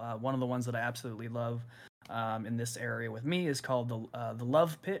 So one of the ones that I absolutely love in this area with me is called the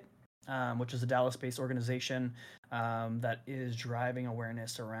Love Pit, which is a Dallas-based organization that is driving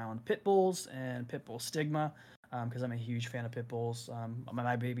awareness around pit bulls and pit bull stigma. Because I'm a huge fan of pit bulls.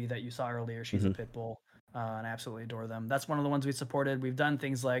 My baby that you saw earlier, she's a pit bull, and I absolutely adore them. That's one of the ones we supported. We've done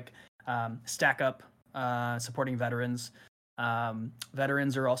things like Stack Up, supporting veterans.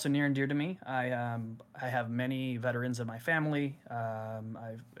 Veterans are also near and dear to me. I have many veterans in my family.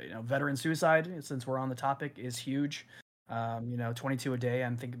 Veteran suicide, since we're on the topic, is huge. 22 a day,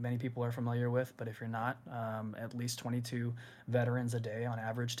 I think many people are familiar with, but if you're not, at least 22 veterans a day on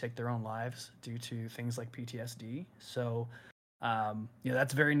average take their own lives due to things like PTSD. So,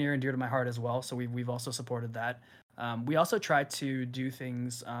 that's very near and dear to my heart as well. So we've also supported that. We also try to do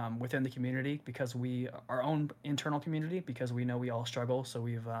things within the community because our own internal community, because we know we all struggle. So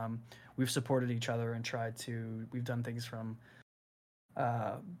we've supported each other and we've done things from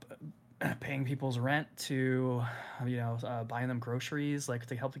paying people's rent to buying them groceries, like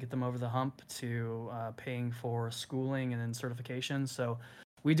to help to get them over the hump, to paying for schooling and then certifications. So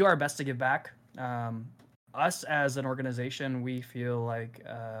we do our best to give back. Us as an organization, we feel like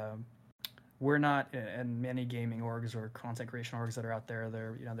we're not, and many gaming orgs or content creation orgs that are out there,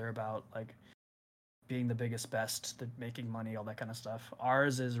 they're about like being the biggest, best, making money, all that kind of stuff.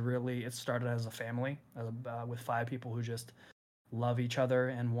 Ours is really, it started as a family with 5 people who just love each other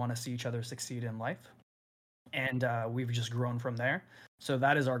and want to see each other succeed in life, and we've just grown from there. So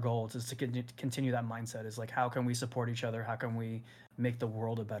that is our goal, is to continue that mindset, is like, how can we support each other, how can we make the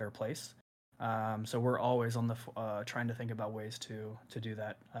world a better place? So we're always on the trying to think about ways to do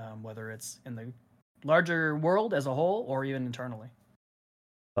that, whether it's in the larger world as a whole or even internally.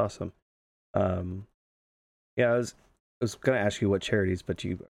 Awesome. I was gonna ask you what charities, but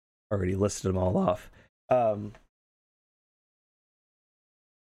you already listed them all off.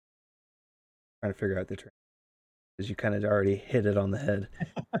 Trying to figure out the trend, because you kind of already hit it on the head.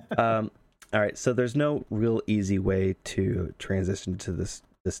 All right, so there's no real easy way to transition to this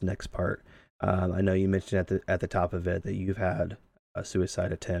next part. I know you mentioned at the top of it that you've had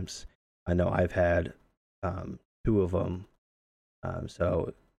suicide attempts. I know I've had 2 of them.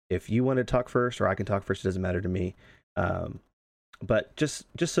 So if you want to talk first, or I can talk first, it doesn't matter to me. But just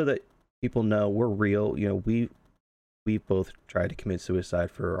so that people know, we're real. We both tried to commit suicide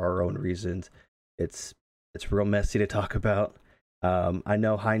for our own reasons. It's real messy to talk about. I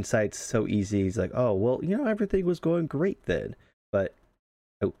know hindsight's so easy. It's like, oh, well, everything was going great then. But,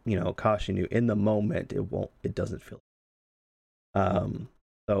 caution you, in the moment, it doesn't feel.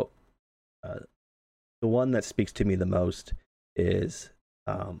 So the one that speaks to me the most is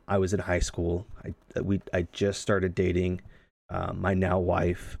I was in high school. I just started dating my now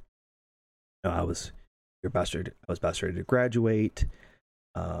wife. I was about ready to graduate.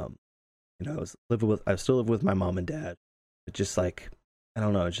 I was still living with my mom and dad. But just like, I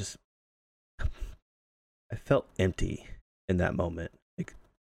don't know, I felt empty in that moment. Like,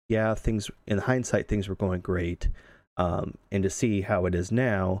 yeah, in hindsight, things were going great. And to see how it is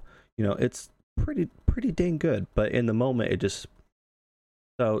now, it's pretty dang good. But in the moment,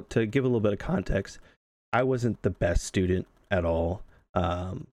 so to give a little bit of context, I wasn't the best student at all.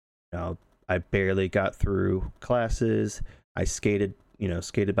 I barely got through classes. I skated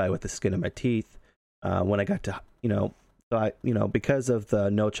by with the skin of my teeth. When I got to, because of the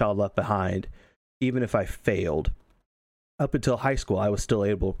No Child Left Behind, even if I failed up until high school, I was still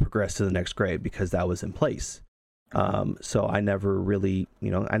able to progress to the next grade because that was in place. So I never really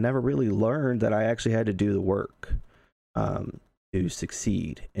learned that I actually had to do the work to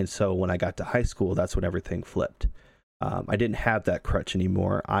succeed. And so when I got to high school, that's when everything flipped. I didn't have that crutch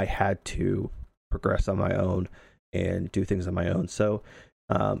anymore. I had to progress on my own and do things on my own. So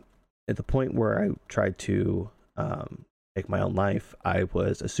at the point where I tried to take my own life, I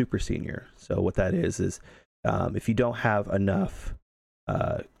was a super senior. So what that is if you don't have enough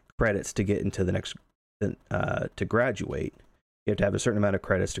credits to get into the next to graduate, you have to have a certain amount of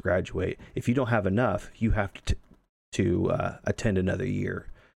credits to graduate. If you don't have enough, you have to attend another year.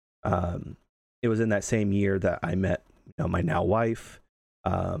 It was in that same year that I met, my now wife.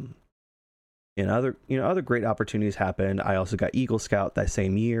 And other great opportunities happened. I also got Eagle Scout that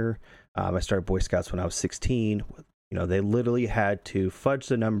same year. I started Boy Scouts when I was 16. They literally had to fudge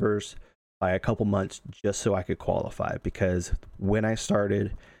the numbers by a couple months just so I could qualify, because when I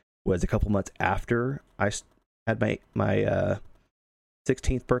started was a couple months after I had my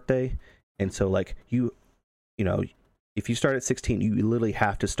 16th birthday. And so like if you start at 16, you literally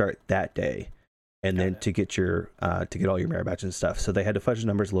have to start that day, and then to get all your merit badges and stuff. So they had to fudge the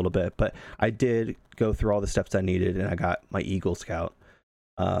numbers a little bit, but I did go through all the steps I needed, and I got my Eagle Scout.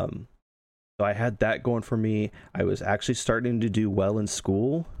 So I had that going for me. I was actually starting to do well in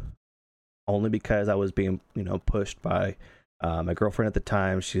school, only because I was being, pushed by my girlfriend at the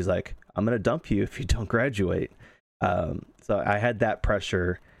time. She's like, "I'm gonna dump you if you don't graduate." So I had that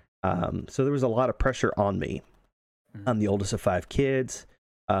pressure. So there was a lot of pressure on me. I'm the oldest of 5 kids.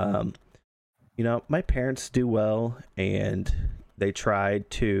 My parents do well, and they tried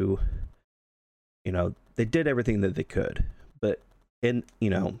to, they did everything that they could, but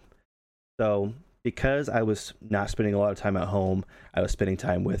so because I was not spending a lot of time at home, I was spending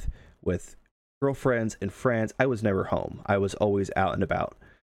time with girlfriends and friends. I was never home. I was always out and about.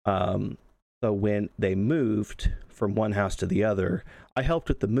 So when they moved from one house to the other, I helped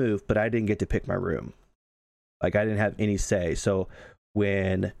with the move, but I didn't get to pick my room. Like, I didn't have any say. So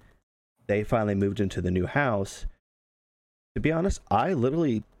when they finally moved into the new house, to be honest, I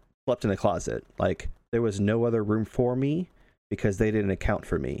literally slept in the closet. Like, there was no other room for me because they didn't account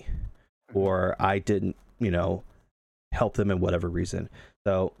for me, or I didn't, help them in whatever reason.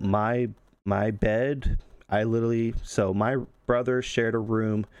 So my bed, so my brother shared a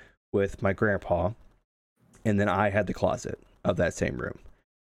room with my grandpa, and then I had the closet of that same room.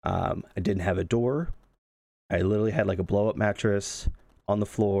 I didn't have a door. I literally had like a blow-up mattress on the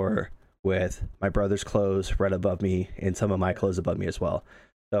floor with my brother's clothes right above me and some of my clothes above me as well.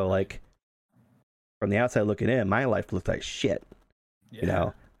 So like, from the outside looking in, my life looked like shit.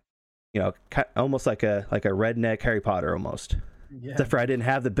 Yeah. Almost like a redneck Harry Potter almost. Yeah. Except for I didn't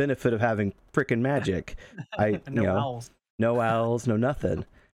have the benefit of having freaking magic. Owls. No owls, no nothing.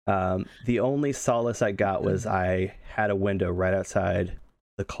 The only solace I got was I had a window right outside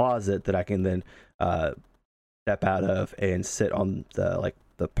the closet that I can then step out of and sit on the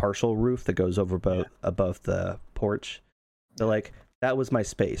partial roof that goes over above the porch. So like, that was my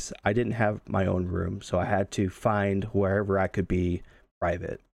space. I didn't have my own room, so I had to find wherever I could be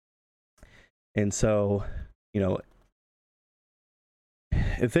private. And so,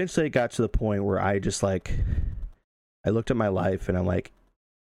 eventually it got to the point where I just I looked at my life and I'm like,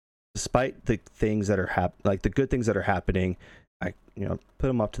 despite the things that are the good things that are happening, I put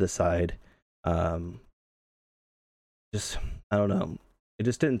them up to the side. I don't know. It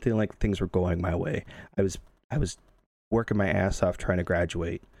just didn't feel like things were going my way. I was working my ass off trying to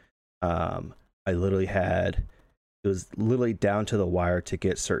graduate. It was literally down to the wire to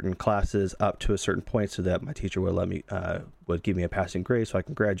get certain classes up to a certain point so that my teacher would let me, would give me a passing grade so I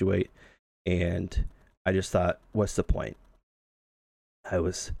can graduate. And I just thought, what's the point?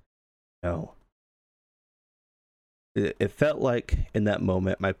 It felt like in that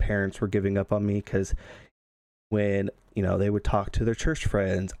moment my parents were giving up on me, because when they would talk to their church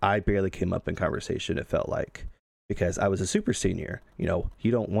friends, I barely came up in conversation, it felt like, because I was a super senior. You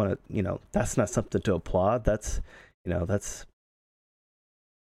don't want to, that's not something to applaud. That's and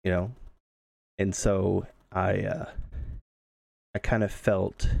so I kind of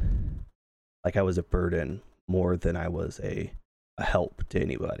felt like I was a burden more than I was a help to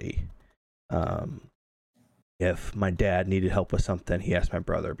anybody. If my dad needed help with something, he asked my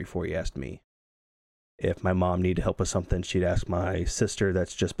brother before he asked me. If my mom needed help with something, she'd ask my sister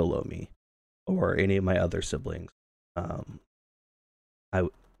that's just below me, or any of my other siblings.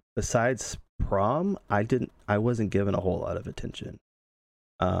 Besides prom, I wasn't given a whole lot of attention.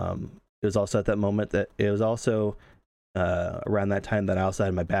 It was also at that moment that it was also around that time that I also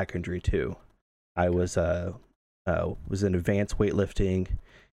had my back injury too. I was in advanced weightlifting,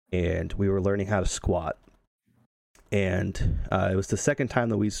 and we were learning how to squat. And it was the second time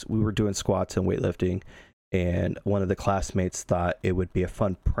that we were doing squats and weightlifting, and one of the classmates thought it would be a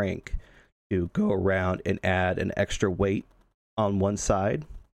fun prank to go around and add an extra weight on one side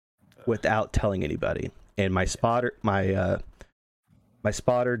without telling anybody. And my spotter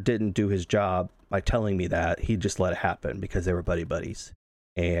didn't do his job by telling me that. He just let it happen because they were buddies.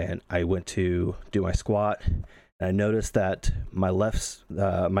 And I went to do my squat, and I noticed that my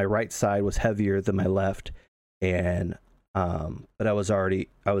right side was heavier than my left. And but I was already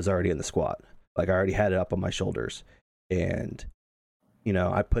in the squat. Like, I already had it up on my shoulders, and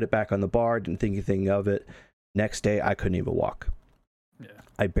I put it back on the bar, didn't think anything of it. Next day, I couldn't even walk. Yeah.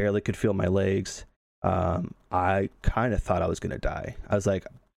 I barely could feel my legs. I kind of thought I was going to die. I was like,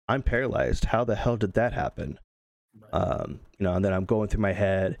 I'm paralyzed. How the hell did that happen? Right. And then I'm going through my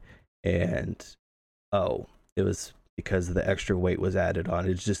head, and it was because the extra weight was added on.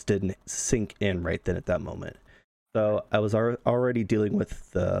 It just didn't sink in right then at that moment. So I was already dealing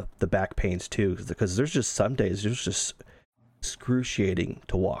with the back pains too, because there's just some days it's just excruciating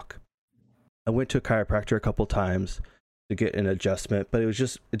to walk. I went to a chiropractor a couple times to get an adjustment, but it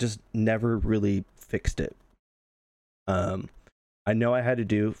just never really fixed it. I know I had to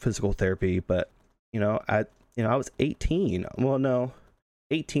do physical therapy, but I was 18. Well, no,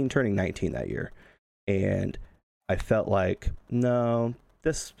 18 turning 19 that year, and I felt like, no,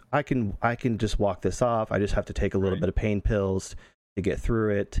 this I can just walk this off. I just have to take a little bit of pain pills to get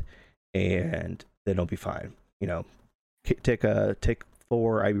through it, and then it'll be fine. Take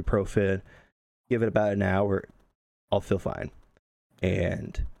 4 ibuprofen, give it about an hour, I'll feel fine.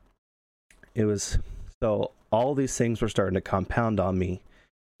 And it was so all these things were starting to compound on me,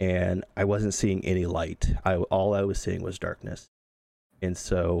 and I wasn't seeing any light. All I was seeing was darkness. And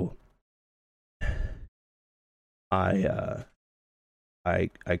so I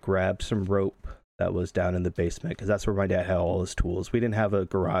grabbed some rope that was down in the basement, because that's where my dad had all his tools. We didn't have a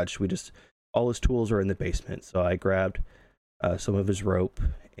garage. All his tools were in the basement. So I grabbed some of his rope,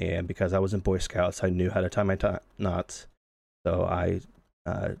 and because I was in Boy Scouts, I knew how to tie my knots. So I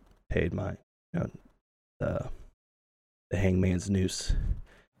paid my the hangman's noose.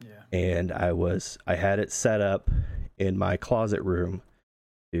 Yeah. And I had it set up in my closet room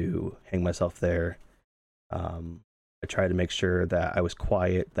to hang myself there. I tried to make sure that I was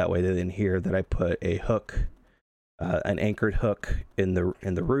quiet, that way they didn't hear that I put a hook, an anchored hook in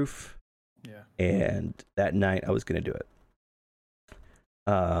the roof. Yeah. And that night I was going to do it.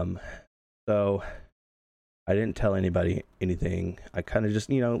 So I didn't tell anybody anything. I kind of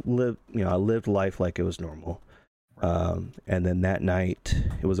just, I lived life like it was normal. And then that night,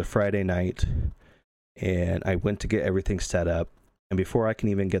 it was a Friday night, and I went to get everything set up. And before I can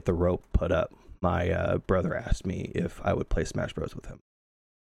even get the rope put up, my brother asked me if I would play Smash Bros. With him.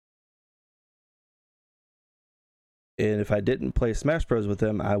 And if I didn't play Smash Bros. With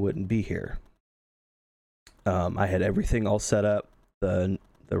him, I wouldn't be here. I had everything all set up. The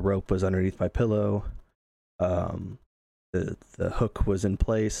rope was underneath my pillow. The hook was in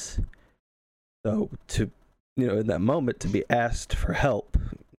place. So in that moment, to be asked for help,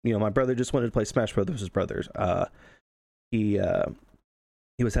 my brother just wanted to play Smash Bros. With his brothers.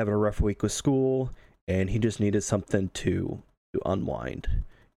 He was having a rough week with school, and he just needed something to unwind.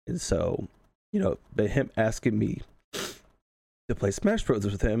 And so, but him asking me to play Smash Bros.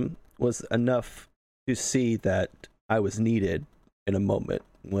 With him was enough to see that I was needed in a moment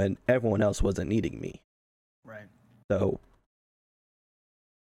when everyone else wasn't needing me. Right. So,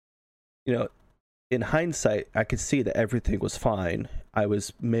 in hindsight, I could see that everything was fine. I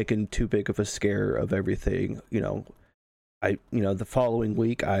was making too big of a scare of everything. The following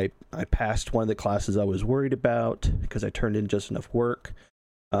week, I passed one of the classes I was worried about because I turned in just enough work.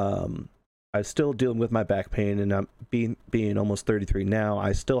 I'm still dealing with my back pain, and I'm being almost 33 now.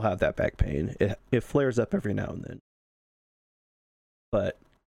 I still have that back pain. It flares up every now and then. But,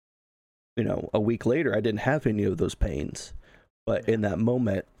 a week later, I didn't have any of those pains. But in that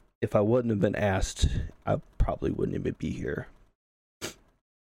moment, if I wouldn't have been asked, I probably wouldn't even be here.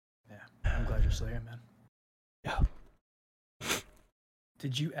 Yeah, I'm glad you're still here, man. Yeah.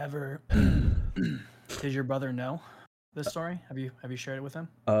 Did you ever? Did your brother know this story? Have you shared it with him?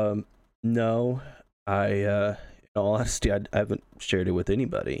 No. In all honesty, I haven't shared it with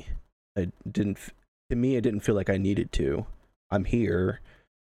anybody. To me, it didn't feel like I needed to. I'm here.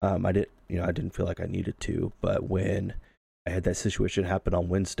 I didn't feel like I needed to, but when I had that situation happen on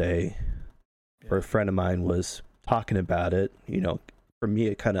Wednesday, where a friend of mine was talking about it, for me,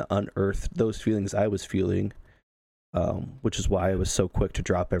 it kind of unearthed those feelings I was feeling, which is why I was so quick to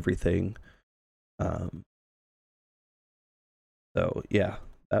drop everything. So yeah,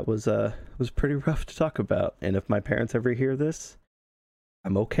 that was pretty rough to talk about. And if my parents ever hear this,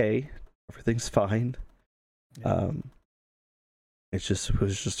 I'm okay. Everything's fine. Yeah. It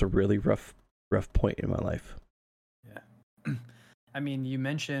was just a really rough point in my life. Yeah. I mean, you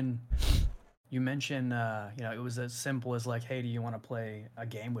mentioned, it was as simple as like, hey, do you want to play a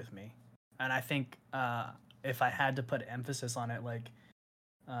game with me? And I think if I had to put emphasis on it, like,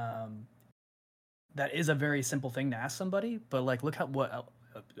 that is a very simple thing to ask somebody, but like, look what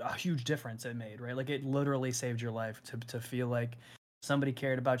a huge difference it made, right? Like, it literally saved your life to feel like somebody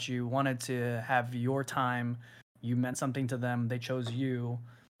cared about you, wanted to have your time, you meant something to them. They chose you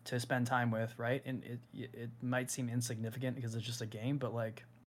to spend time with, right? And it might seem insignificant because it's just a game, but like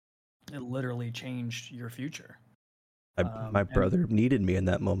it literally changed your future. My And brother needed me in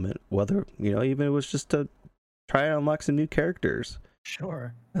that moment, whether even it was just to try and unlock some new characters.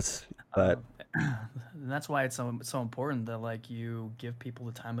 sure, That's but and that's why it's so important that like you give people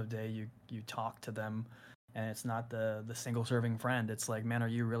the time of day, you talk to them, and it's not the single serving friend. It's like, man, are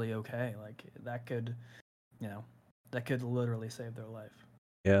you really okay? Like that could, you know, that could literally save their life.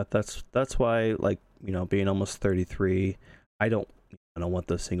 yeah, that's why, like, being almost 33, I don't want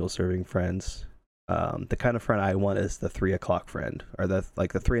those single serving friends. The kind of friend I want is the 3 o'clock friend, or the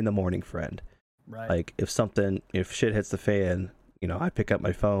 3 in the morning friend. Right. Like if shit hits the fan, I pick up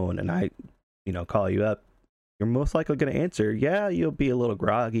my phone and I, call you up. You're most likely gonna answer. Yeah, you'll be a little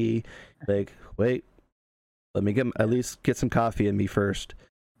groggy. Like, wait, let me at least get some coffee in me first.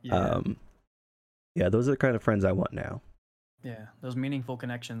 Yeah. Yeah, those are the kind of friends I want now. Yeah, those meaningful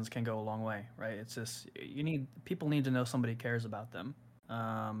connections can go a long way, right? It's just people need to know somebody cares about them.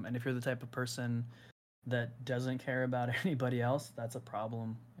 And if you're the type of person that doesn't care about anybody else, that's a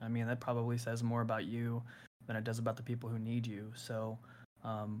problem. I mean, that probably says more about you than it does about the people who need you. So,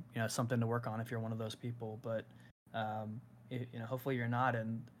 something to work on if you're one of those people. But hopefully you're not,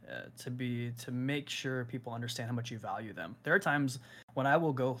 and to make sure people understand how much you value them. There are times when I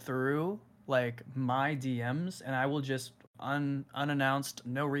will go through like my DMs and I will just unannounced,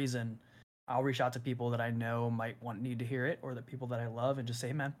 no reason, I'll reach out to people that I know might need to hear it, or the people that I love, and just say,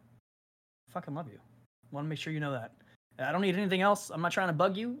 hey, man, I fucking love you. I want to make sure you know that. I don't need anything else. I'm not trying to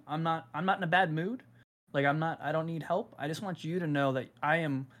bug you. I'm not in a bad mood. Like I don't need help. I just want you to know that I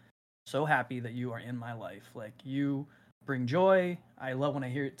am so happy that you are in my life. Like you bring joy. I love when I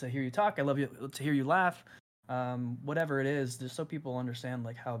hear you talk. I love to hear you laugh. Whatever it is, just so people understand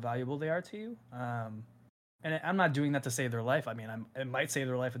like how valuable they are to you. And I'm not doing that to save their life. I mean, it might save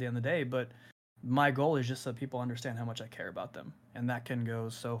their life at the end of the day, but my goal is just so people understand how much I care about them, and that can go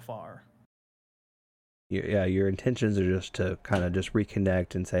so far. Yeah, your intentions are just to kind of just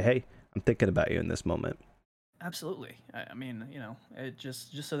reconnect and say, hey, I'm thinking about you in this moment. Absolutely. I mean, it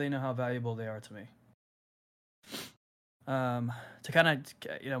just so they know how valuable they are to me. To kind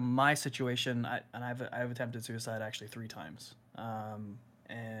of, my situation, I've attempted suicide actually 3 times.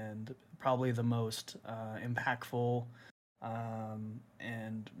 And probably the most impactful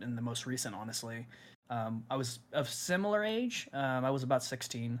and the most recent, honestly. I was of similar age. I was about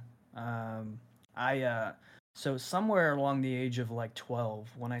 16. So somewhere along the age of like 12,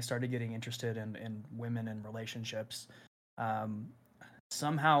 when I started getting interested in women and relationships,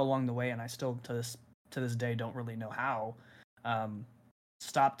 somehow along the way, and I still to this day don't really know how,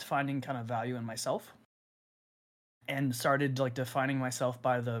 stopped finding kind of value in myself and started like defining myself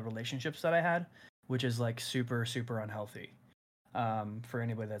by the relationships that I had, which is like super super unhealthy for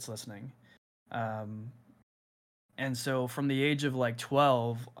anybody that's listening. And so from the age of like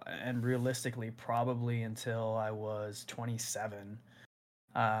 12 and realistically probably until I was 27,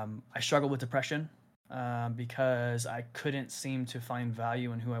 I struggled with depression because I couldn't seem to find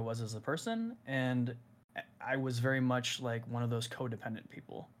value in who I was as a person, and I was very much like one of those codependent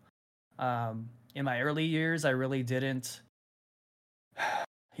people. In my early years, I really didn't,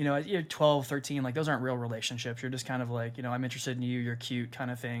 you're 12, 13, like those aren't real relationships. You're just kind of like, I'm interested in you, you're cute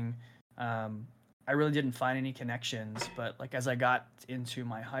kind of thing. I really didn't find any connections, but like as I got into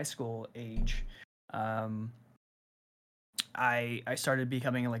my high school age, I started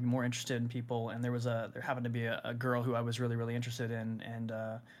becoming like more interested in people, and there happened to be a girl who I was really really interested in, and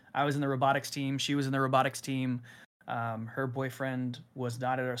I was in the robotics team. She was in the robotics team. Her boyfriend was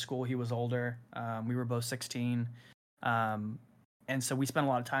not at our school. He was older. We were both 16, and so we spent a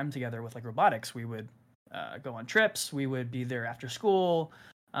lot of time together with like robotics. We would go on trips. We would be there after school,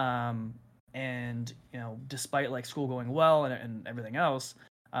 and despite like school going well and everything else,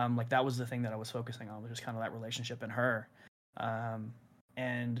 like that was the thing that I was focusing on, was just kind of that relationship and her.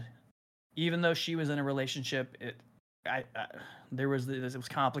 And even though she was in a relationship, it was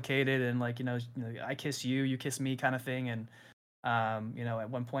complicated, and like I kiss you, you kiss me kind of thing. And at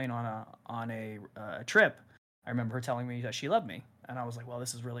one point on a trip, I remember her telling me that she loved me, and I was like, well,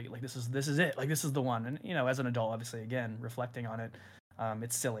 this is really like this is it, like this is the one. And as an adult, obviously, again reflecting on it,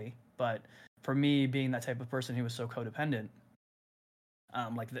 it's silly, but for me, being that type of person who was so codependent,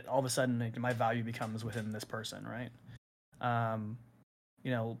 like that all of a sudden like, my value becomes within this person, right?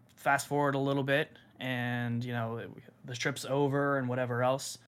 Fast forward a little bit, and the trip's over and whatever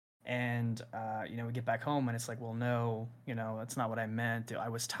else, and we get back home, and it's like, well, no, that's not what I meant. I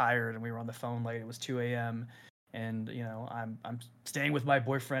was tired, and we were on the phone late. It was 2 a.m., and I'm staying with my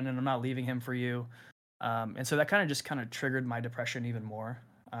boyfriend, and I'm not leaving him for you. And so that kind of triggered my depression even more.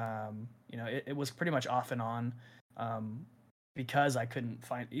 It was pretty much off and on, because I couldn't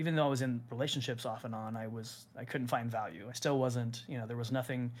find, even though I was in relationships off and on, I couldn't find value. I still wasn't, there was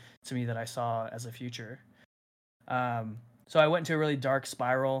nothing to me that I saw as a future. So I went into a really dark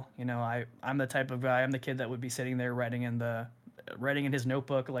spiral. I'm the type of guy, I'm the kid that would be sitting there writing in his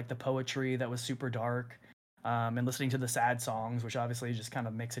notebook, like the poetry that was super dark, and listening to the sad songs, which obviously just kind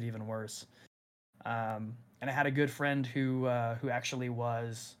of makes it even worse. And I had a good friend who actually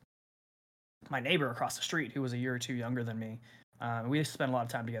was my neighbor across the street, who was a year or two younger than me. We used to spend a lot of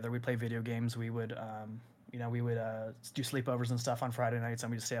time together. We'd play video games. We would do sleepovers and stuff on Friday nights,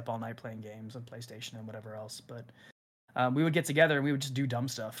 and we'd stay up all night playing games and PlayStation and whatever else. But we would get together and we would just do dumb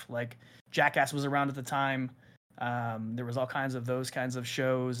stuff. Like Jackass was around at the time. There was all kinds of those kinds of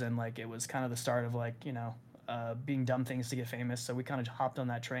shows, and like it was kind of the start of being dumb things to get famous. So we kind of hopped on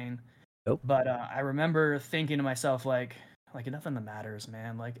that train. Nope. But I remember thinking to myself, like nothing that matters,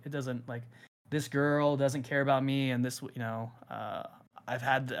 man. Like it doesn't, like, this girl doesn't care about me, and this, I've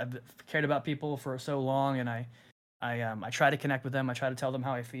cared about people for so long, and I try to connect with them. I try to tell them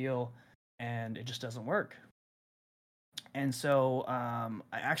how I feel, and it just doesn't work. And so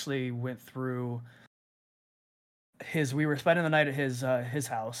I actually went through we were spending the night at his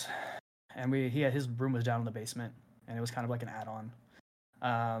house, and his room was down in the basement, and it was kind of like an add-on.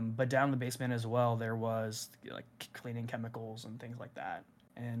 But down in the basement as well, there was like cleaning chemicals and things like that.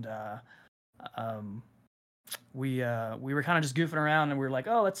 And we were kind of just goofing around, and we were like,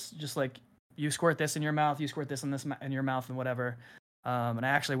 oh, let's just like, you squirt this in your mouth, you squirt this in your mouth, and whatever. And I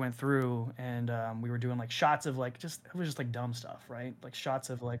actually went through, and we were doing like shots of it was just like dumb stuff, right? Like shots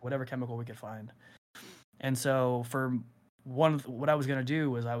of like whatever chemical we could find. And so for what I was going to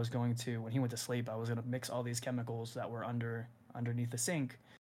do was when he went to sleep, I was going to mix all these chemicals that were underneath the sink,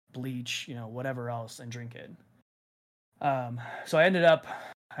 bleach, whatever else, and drink it. So I ended up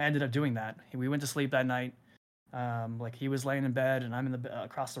doing that. We went to sleep that night. Like he was laying in bed, and I'm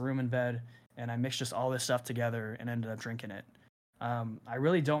across the room in bed, and I mixed just all this stuff together and ended up drinking it. I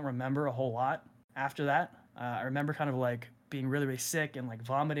really don't remember a whole lot after that. I remember kind of like being really, really sick and like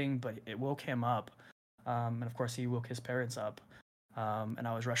vomiting, but it woke him up. And of course he woke his parents up. And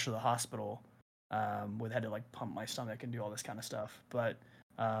I was rushed to the hospital. Had to like pump my stomach and do all this kind of stuff. But,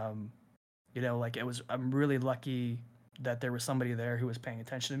 I'm really lucky that there was somebody there who was paying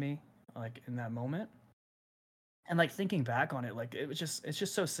attention to me, like in that moment. And like thinking back on it, like it's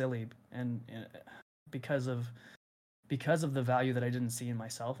just so silly. And because of the value that I didn't see in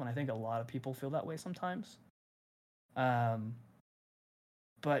myself. And I think a lot of people feel that way sometimes. But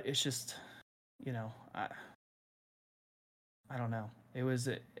it's just, I don't know.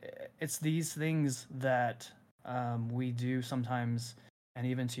 It's these things that we do sometimes, and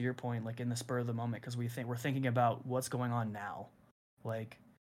even to your point, like in the spur of the moment, because we're thinking about what's going on now. Like,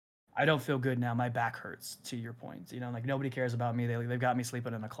 I don't feel good now. My back hurts. To your point, like nobody cares about me. They've got me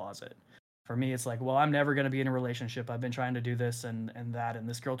sleeping in a closet. For me, it's like, well, I'm never going to be in a relationship. I've been trying to do this and that, and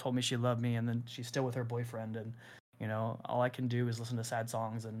this girl told me she loved me, and then she's still with her boyfriend, and all I can do is listen to sad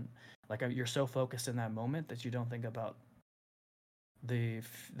songs, and like you're so focused in that moment that you don't think about the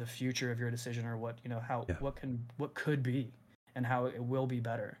future of your decision, or what what could be and how it will be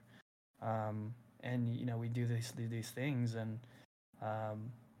better. And we do these things, and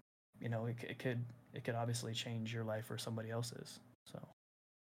it could obviously change your life or somebody else's. So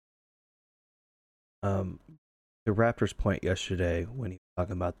the Raptors' point yesterday when he was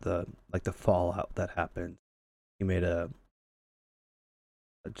talking about the fallout that happened, he made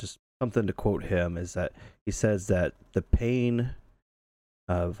just something to quote him, is that he says that the pain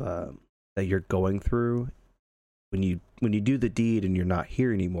of that you're going through when you do the deed and you're not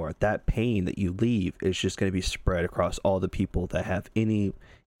here anymore, that pain that you leave is just going to be spread across all the people that have any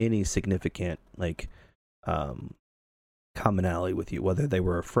significant commonality with you, whether they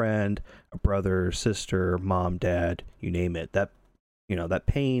were a friend, a brother, sister, mom, dad, you name it. That that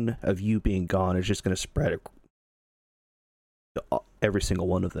pain of you being gone is just going to spread to every single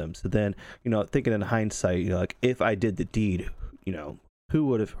one of them. So then, thinking in hindsight, like if I did the deed, who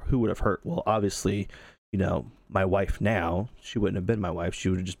would have hurt? Well, obviously, my wife now, she wouldn't have been my wife. She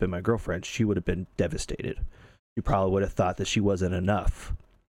would have just been my girlfriend. She would have been devastated. She probably would have thought that she wasn't enough.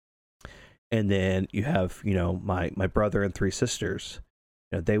 And then you have, my brother and 3 sisters,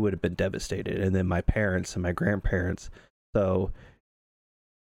 they would have been devastated. And then my parents and my grandparents. So,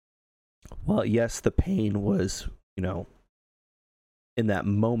 well, yes, the pain was, in that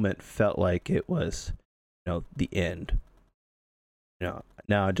moment felt like it was, the end.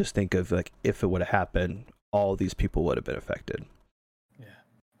 Now I just think of like, if it would have happened, all these people would have been affected. Yeah.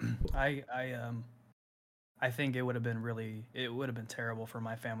 I think it would have been terrible for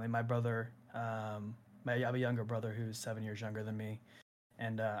my family. My brother, I have a younger brother who's 7 years younger than me,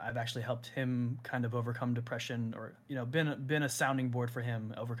 and I've actually helped him kind of overcome depression, or been a sounding board for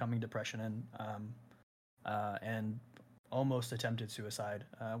him overcoming depression, and almost attempted suicide.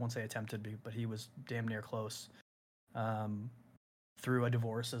 I won't say attempted, but he was damn near close, through a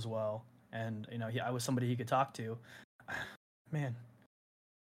divorce as well. And I was somebody he could talk to. Man,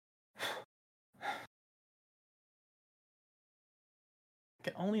 I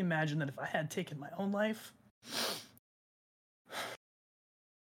can only imagine that if I had taken my own life.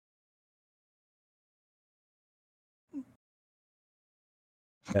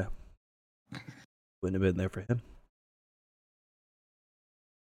 Yeah. Wouldn't have been there for him.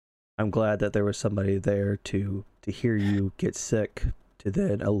 I'm glad that there was somebody there to hear you get sick, to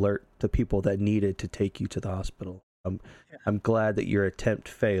then alert the people that needed to take you to the hospital. I'm glad that your attempt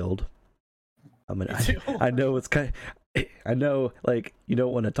failed. I know it's I know, like, you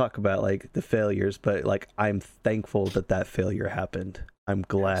don't want to talk about like the failures, but like I'm thankful that failure happened. I'm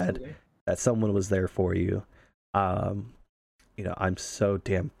glad Absolutely. that someone was there for you. I'm so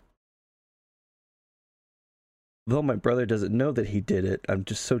damn. Though my brother doesn't know that he did it, I'm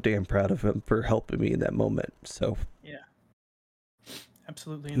just so damn proud of him for helping me in that moment. So yeah,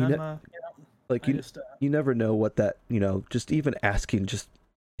 absolutely. And you never know what that, just even asking, just,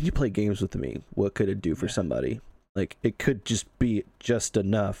 can you play games with me? What could it do for somebody? Like, it could just be just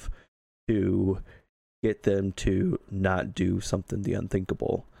enough to get them to not do something the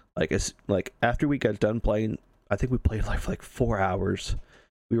unthinkable. Like after we got done playing, I think we played like 4 hours.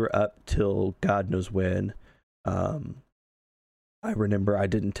 We were up till God knows when. I remember I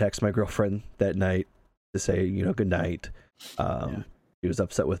didn't text my girlfriend that night to say, good night. She was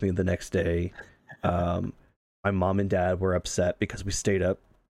upset with me the next day. My mom and dad were upset because we stayed up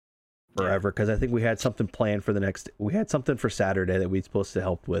forever, because I think we had something planned for we had something for Saturday that we were supposed to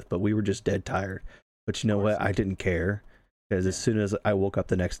help with, but we were just dead tired. But you know what? I didn't care, because as soon as I woke up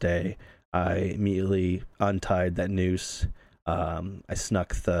the next day, I immediately untied that noose. I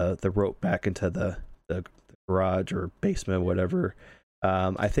snuck the rope back into the garage or basement, whatever.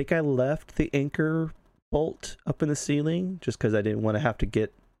 I think I left the anchor bolt up in the ceiling just because I didn't want to have to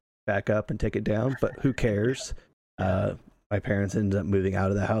get back up and take it down, but who cares? My parents ended up moving out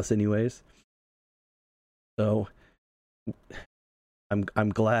of the house anyways. So I'm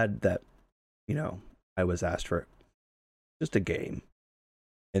glad that, I was asked for just a game.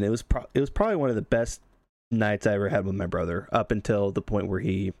 And it was probably one of the best nights I ever had with my brother, up until the point where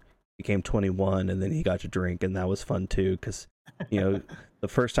he became 21 and then he got to drink, and that was fun too, because the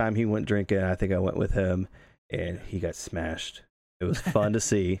first time he went drinking, I think I went with him, and he got smashed. It was fun to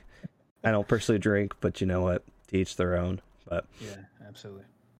see. I don't personally drink, but you know what, to each their own. But yeah, absolutely.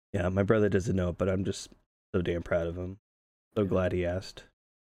 Yeah, my brother doesn't know, but I'm just so damn proud of him. So glad he asked.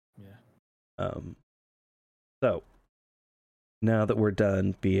 Yeah. So now that we're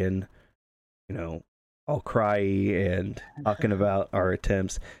done being, all cryy and talking about our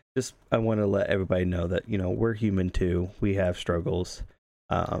attempts, I want to let everybody know that, we're human too. We have struggles.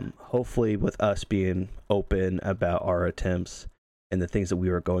 Hopefully with us being open about our attempts and the things that we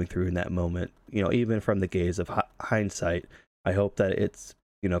were going through in that moment, even from the gaze of hindsight, I hope that it's,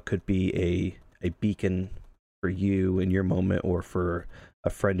 could be a beacon for you in your moment, or for a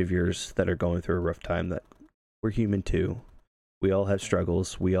friend of yours that are going through a rough time, that we're human too. We all have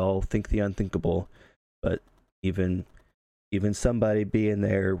struggles. We all think the unthinkable, but even somebody being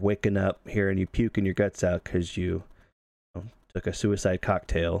there, waking up, hearing you puking your guts out because you took a suicide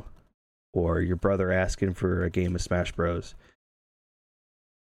cocktail, or your brother asking for a game of Smash Bros.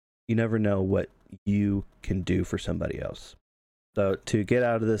 You never know what you can do for somebody else. So to get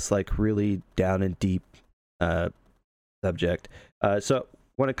out of this like really down and deep subject, so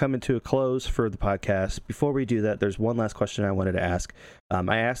want to come into a close for the podcast. Before we do that, there's one last question I wanted to ask.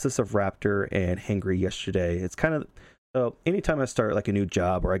 I asked this of Raptor and Hangry yesterday. It's kind of, so anytime I start like a new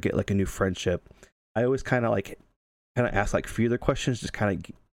job or I get like a new friendship, I always kind of ask like few other questions, just kind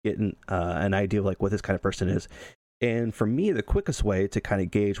of getting an idea of like what this kind of person is. And for me, the quickest way to kind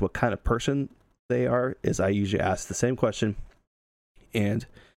of gauge what kind of person they are is I usually ask the same question. And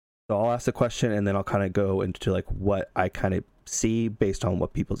so I'll ask the question, and then I'll kind of go into like what I kind of see based on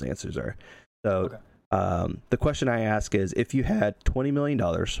what people's answers are. So the question I ask is, if you had $20 million,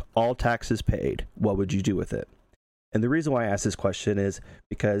 all taxes paid, what would you do with it? And the reason why I ask this question is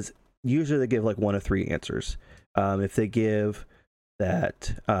because usually they give like one of three answers. If they give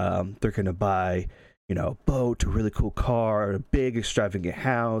that they're going to buy, a boat, a really cool car, a big extravagant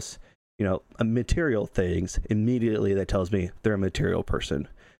house, material things, immediately that tells me they're a material person.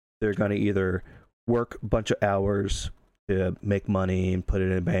 They're going to either work a bunch of hours to make money and put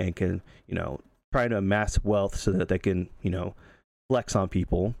it in a bank, and trying to amass wealth so that they can flex on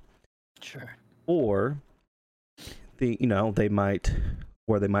people. Sure. Or they might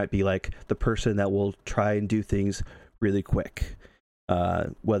be like the person that will try and do things really quick.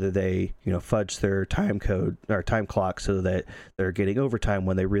 Whether they fudge their time code or time clock so that they're getting overtime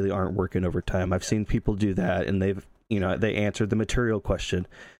when they really aren't working overtime. I've seen people do that, and they answered the material question.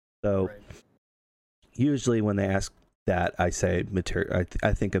 So Right. usually when they ask that, I say material.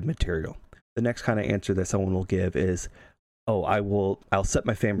 I think of material. The next kind of answer that someone will give is, "Oh, I'll set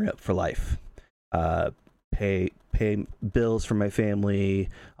my family up for life. Pay bills for my family.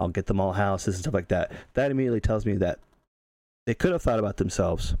 I'll get them all houses and stuff like that." That immediately tells me that they could have thought about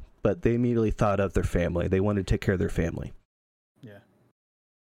themselves, but they immediately thought of their family. They wanted to take care of their family. Yeah.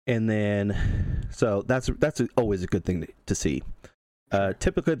 And then, so that's always a good thing to see.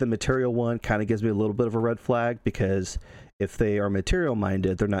 Typically, the material one kind of gives me a little bit of a red flag, because if they are material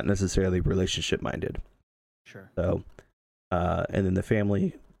minded, they're not necessarily relationship minded. Sure. So, and then the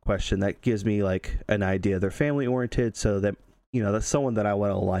family question, that gives me like an idea they're family oriented, so that that's someone that I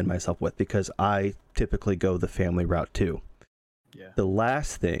want to align myself with, because I typically go the family route too. Yeah. The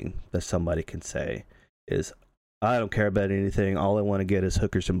last thing that somebody can say is, "I don't care about anything. All I want to get is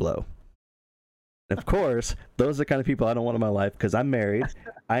hookers and blow." And of course, those are the kind of people I don't want in my life, because I'm married.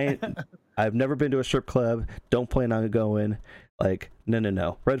 I've never been to a strip club. Don't plan on going. Like,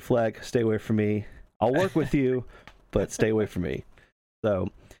 no. Red flag. Stay away from me. I'll work with you, but stay away from me. So,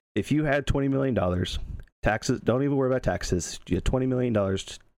 if you had $20 million, taxes, don't even worry about taxes. You had $20 million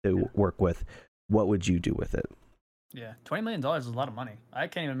to work with. What would you do with it? Yeah, $20 million is a lot of money. I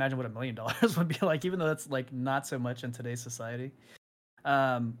can't even imagine what $1 million would be like, even though that's like not so much in today's society.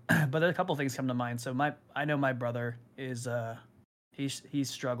 But there are a couple things come to mind. So I know my brother is he's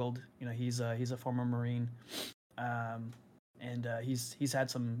struggled. He's a former Marine, and he's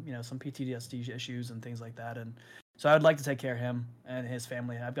had some some PTSD issues and things like that. And so I would like to take care of him and his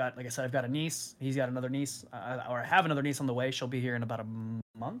family. I've got a niece. He's got another niece, or I have another niece on the way. She'll be here in about a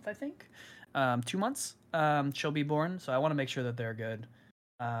month, I think. 2 months. She'll be born, so I want to make sure that they're good.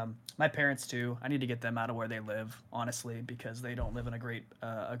 My parents too. I need to get them out of where they live, honestly, because they don't live in a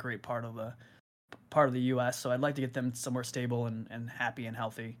great part of the U.S. So I'd like to get them somewhere stable and happy and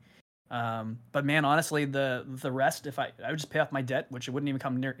healthy. But man, honestly, the rest, if I would just pay off my debt, which it wouldn't even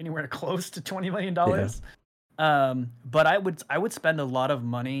come anywhere close to $20 million. Yeah. But I would spend a lot of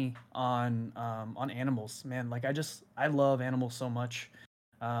money on animals, man. Like I love animals so much.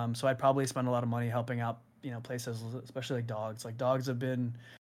 So I'd probably spend a lot of money helping out, places, especially like dogs. Like dogs have been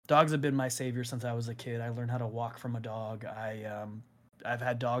my savior since I was a kid. I learned how to walk from a dog. I've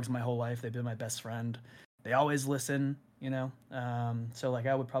had dogs my whole life. They've been my best friend. They always listen, So like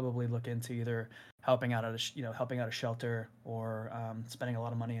I would probably look into either helping out at a shelter, or spending a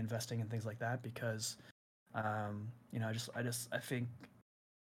lot of money investing in things like that, because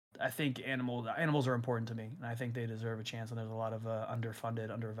I think animals are important to me, and I think they deserve a chance. And there's a lot of underfunded,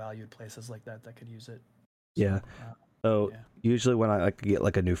 undervalued places like that could use it. So usually when I get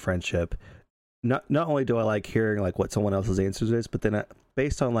like a new friendship, not only do I like hearing like what someone else's answers is, but then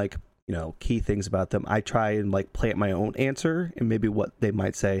based on like key things about them, I try and like plant my own answer and maybe what they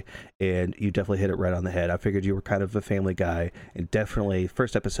might say. And you definitely hit it right on the head. I figured you were kind of a family guy, and definitely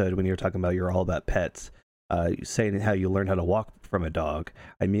first episode when you were talking about you're all about pets. Saying how you learned how to walk from a dog,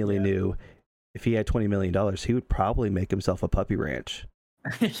 I immediately knew if he had $20 million, he would probably make himself a puppy ranch.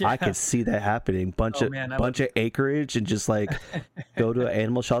 I could see that happening. Bunch of acreage, and just like go to an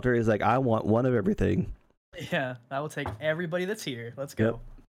animal shelter. Is like, I want one of everything. Yeah, I will take everybody that's here. Let's go.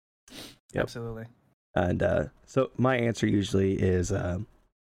 Yep. Absolutely. And so my answer usually is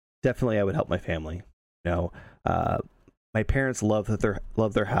definitely I would help my family. My parents love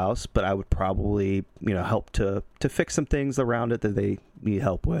their house, but I would probably help to fix some things around it that they need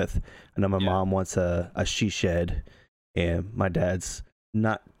help with. I know my mom wants a she shed, and my dad's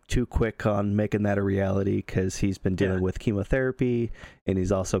not too quick on making that a reality, because he's been dealing with chemotherapy, and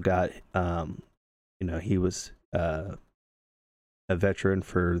he's also got he was a veteran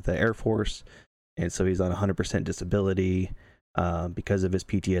for the Air Force, and so he's on 100% disability because of his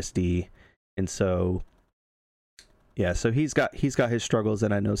PTSD, and so. Yeah, so he's got his struggles,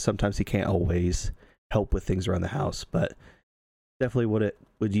 and I know sometimes he can't always help with things around the house, but definitely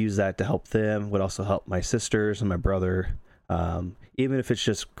would use that to help them. Would also help my sisters and my brother, even if it's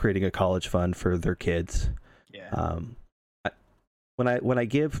just creating a college fund for their kids. Yeah. When I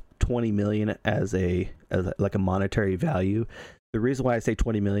give 20 million as like a monetary value, the reason why I say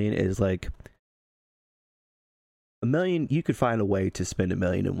 20 million is like $1 million. You could find a way to spend $1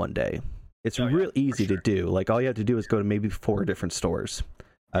 million in one day. It's Oh, yeah, real for easy to sure. do. Like all you have to do is go to maybe 4 different stores,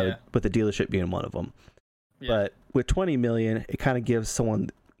 Yeah. with the dealership being one of them. Yeah. But with 20 million, it kind of gives someone,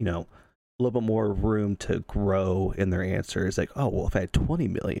 a little bit more room to grow in their answers. Like, oh, well, if I had 20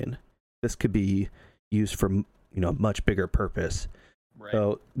 million, this could be used for, a much bigger purpose. Right.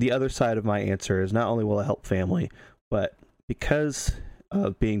 So the other side of my answer is not only will it help family, but because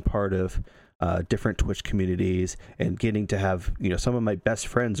of being part of different Twitch communities and getting to have, some of my best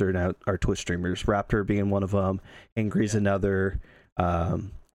friends are now are Twitch streamers. Raptor being one of them, Angry's another.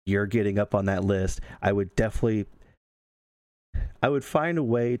 You're getting up on that list. I would find a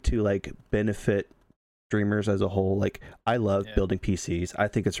way to like benefit streamers as a whole. Like I love building PCs. I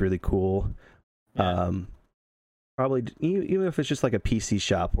think it's really cool. Yeah. Probably even if it's just like a PC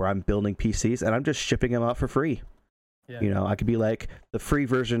shop where I'm building PCs and I'm just shipping them out for free. Yeah. I could be like the free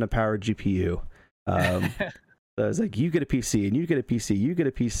version of Power GPU. So it's like you get a PC and you get a PC, you get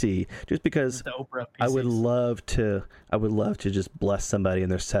a PC, just because The Oprah I would PCs. love to just bless somebody in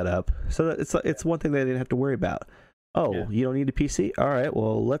their setup. So that it's one thing they didn't have to worry about. Oh, you don't need a PC? All right,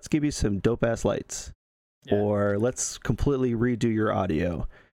 well, let's give you some dope ass lights, or let's completely redo your audio.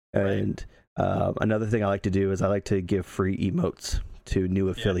 And another thing I like to do is I like to give free emotes to new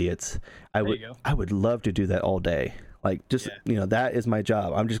affiliates. I would love to do that all day. Like just that is my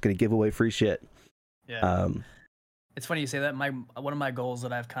job. I'm just gonna give away free shit. Yeah. It's funny you say that. One of my goals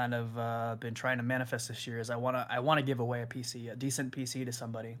that I've kind of been trying to manifest this year is I want to give away a decent PC to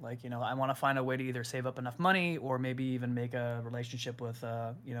somebody. Like, I want to find a way to either save up enough money or maybe even make a relationship with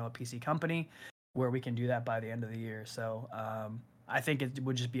a PC company where we can do that by the end of the year. So I think it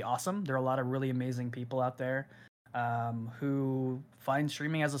would just be awesome. There are a lot of really amazing people out there who find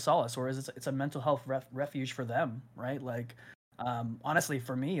streaming as a solace, or it's a mental health refuge for them, right? Like honestly,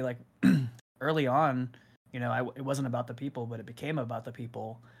 for me, like early on, it wasn't about the people, but it became about the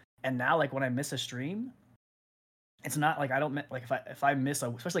people. And now, like when I miss a stream, it's not like I don't like if I miss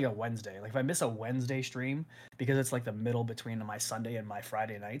especially a Wednesday, like if I miss a Wednesday stream because it's like the middle between my Sunday and my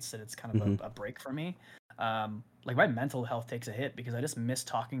Friday nights, and it's kind of a break for me. Like my mental health takes a hit because I just miss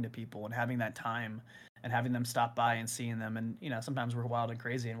talking to people and having that time and having them stop by and seeing them. And sometimes we're wild and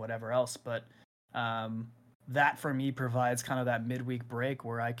crazy and whatever else, but that for me provides kind of that midweek break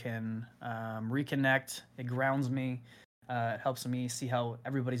where I can reconnect. It grounds me. It helps me see how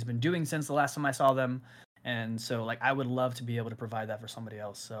everybody's been doing since the last time I saw them. And so like I would love to be able to provide that for somebody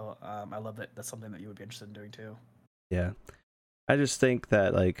else. So I love that that's something that you would be interested in doing too. Yeah. I just think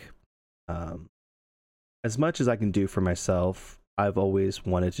that like as much as I can do for myself, I've always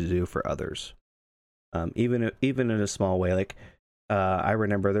wanted to do for others. Even in a small way. Like I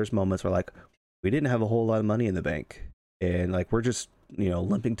remember there's moments where like we didn't have a whole lot of money in the bank and like we're just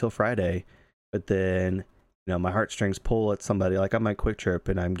limping till Friday, but then my heartstrings pull at somebody. Like I'm at Quick Trip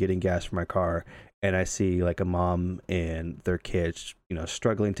and I'm getting gas for my car and I see like a mom and their kids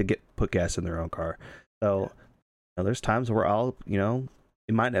struggling to put gas in their own car. So there's times where I'll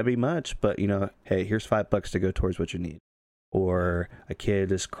it might not be much, but hey, here's $5 to go towards what you need. Or a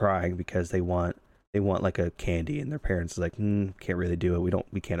kid is crying because they want like a candy and their parents is like can't really do it,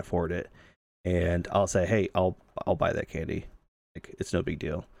 we can't afford it. And I'll say, hey, I'll buy that candy. Like it's no big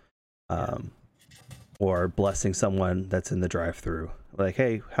deal. Or blessing someone that's in the drive-through. Like,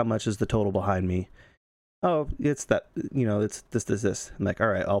 hey, how much is the total behind me? Oh, it's that. It's this. I'm like, all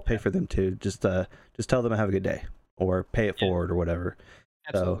right, I'll pay for them too. Just tell them I have a good day, or pay it forward or whatever.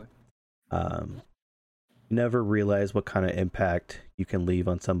 Absolutely. So, never realize what kind of impact you can leave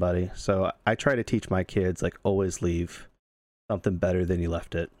on somebody. So I try to teach my kids like always leave something better than you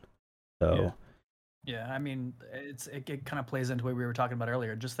left it. So yeah, I mean, it kind of plays into what we were talking about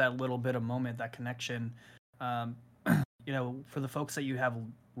earlier. Just that little bit of moment, that connection. For the folks that you have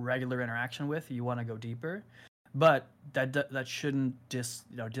regular interaction with, you want to go deeper, but that shouldn't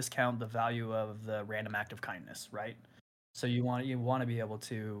discount the value of the random act of kindness, right? So you want to be able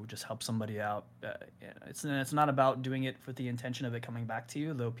to just help somebody out. It's not about doing it with the intention of it coming back to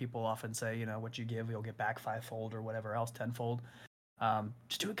you, though people often say, what you give, you'll get back fivefold or whatever else, tenfold.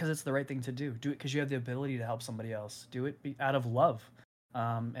 Just do it because it's the right thing to do. Do it because you have the ability to help somebody else. Do it out of love.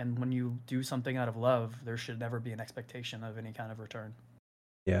 And when you do something out of love, there should never be an expectation of any kind of return.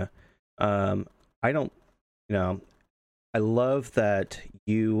 Yeah. I don't, I love that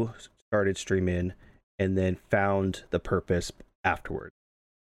you started streaming and then found the purpose afterward.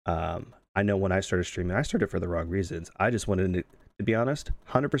 I know when I started streaming, I started for the wrong reasons. I just wanted to be honest,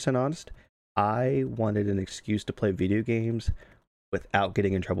 100% honest. I wanted an excuse to play video games without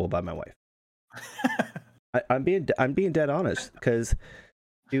getting in trouble by my wife. I'm being dead honest, because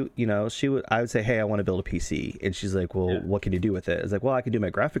I would say, hey, I want to build a PC, and she's like, well, what can you do with it? I was like, well, I can do my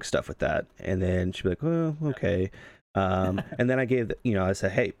graphic stuff with that. And then she'd be like, oh, okay. And then I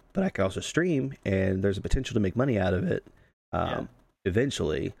said, hey, but I can also stream, and there's a potential to make money out of it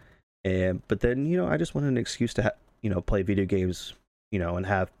eventually. But then I just wanted an excuse to play video games, and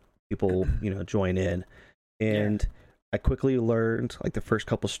have people join in. And I quickly learned, like, the first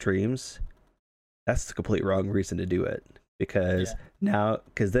couple streams, that's the complete wrong reason to do it. Because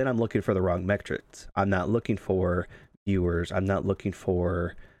then I'm looking for the wrong metrics. I'm not looking for viewers. I'm not looking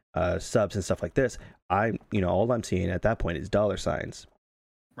for subs and stuff like this. All I'm seeing at that point is dollar signs.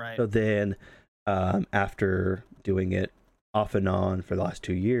 Right. So then, after doing it off and on for the last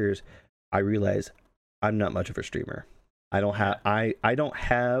 2 years, I realized I'm not much of a streamer. I don't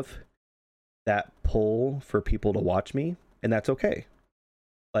have that pull for people to watch me, and that's okay.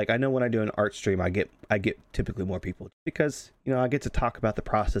 Like, I know when I do an art stream, I get typically more people because I get to talk about the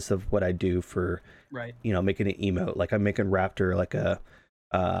process of what I do for making an emote. Like, I'm making Raptor like a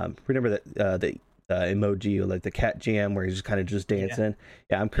remember that the emoji, like the cat jam where he's kind of just dancing.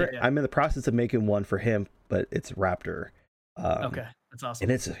 I'm in the process of making one for him, but it's Raptor. Okay, that's awesome.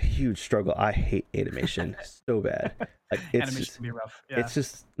 And it's a huge struggle. I hate animation so bad. Like, animation can be rough. It's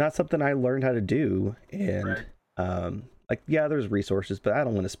just not something I learned how to do, and there's resources, but I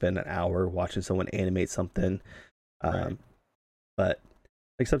don't want to spend an hour watching someone animate something. But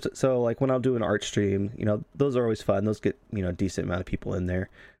like when I'll do an art stream, those are always fun. Those get a decent amount of people in there.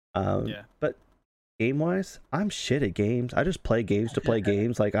 But game wise, I'm shit at games. I just play games to play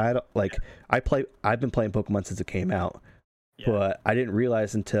games. Like, I've been playing Pokemon since it came out. But I didn't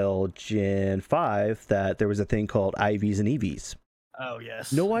realize until Gen 5 that there was a thing called IVs and EVs. Oh,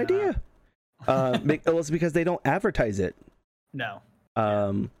 yes. No idea. It was because they don't advertise it. No.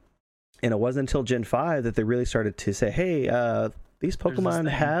 And it wasn't until Gen 5 that they really started to say, hey, these Pokemon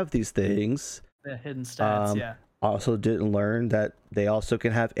have these things. The hidden stats, Also didn't learn that they also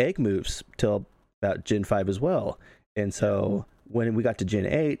can have egg moves till about Gen 5 as well. And so when we got to Gen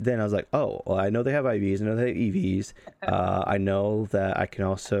 8, then I was like, oh, well, I know they have IVs, I know they have EVs. I know that I can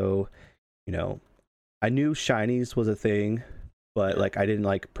also, I knew shinies was a thing, but like I didn't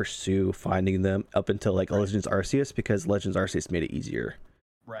like pursue finding them up until like Legends Arceus, because Legends Arceus made it easier.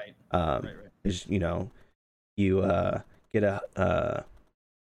 Right. Because you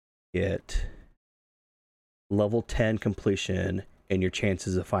get level 10 completion, and your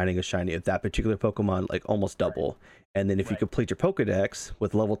chances of finding a shiny of that particular Pokemon like almost double. And then if you complete your Pokedex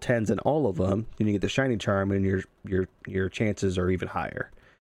with level 10s in all of them, then you get the shiny charm, and your chances are even higher.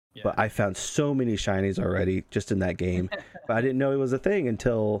 But I found so many shinies already just in that game, but I didn't know it was a thing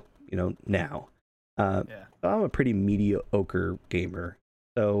until now. So I'm a pretty mediocre gamer,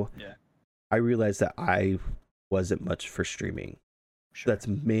 so I realized that I wasn't much for streaming. Sure. That's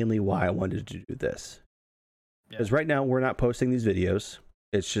mainly why I wanted to do this. Because right now we're not posting these videos.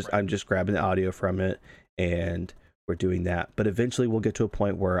 It's just I'm just grabbing the audio from it, and we're doing that. But eventually we'll get to a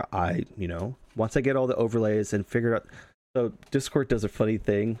point where I, once I get all the overlays and figure out. So Discord does a funny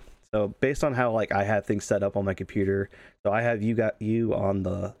thing. So based on how like I have things set up on my computer, so I have you on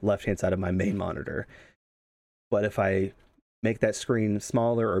the left hand side of my main monitor. But if I make that screen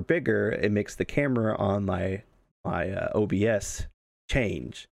smaller or bigger, it makes the camera on my OBS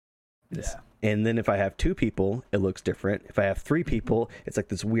change. And then if I have 2 people, it looks different. If I have 3 people, it's like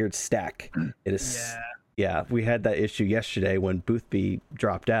this weird stack. It is. Yeah, we had that issue yesterday when Boothby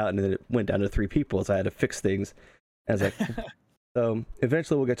dropped out, and then it went down to 3 people, so I had to fix things. I was like, so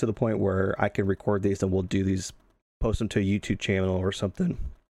eventually we'll get to the point where I can record these, and we'll do these, post them to a YouTube channel or something.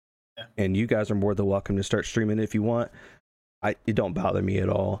 And you guys are more than welcome to start streaming if you want. It don't bother me at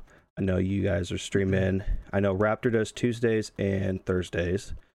all. I know you guys are streaming. I know Raptor does Tuesdays and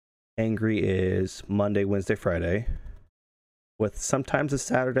Thursdays. Angry is Monday, Wednesday, Friday. With sometimes a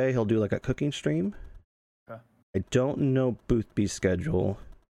Saturday, he'll do like a cooking stream. I don't know Boothby's schedule,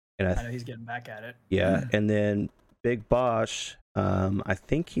 and I know he's getting back at it. And then Big Bosch, I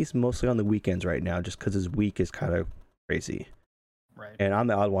think he's mostly on the weekends right now, just because his week is kind of crazy. Right. And I'm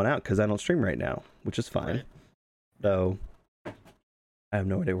the odd one out because I don't stream right now, which is fine. So I have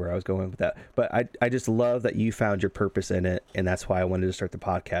no idea where I was going with that, but I just love that you found your purpose in it, and that's why I wanted to start the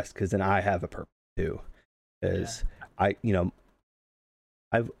podcast, because then I have a purpose too. Because I've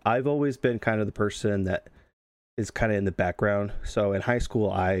always been kind of the person that is kind of in the background. So in high school,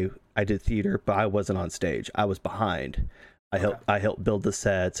 I did theater, but I wasn't on stage. I was behind. I helped build the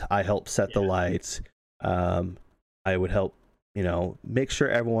sets. I helped set the lights. I would help, make sure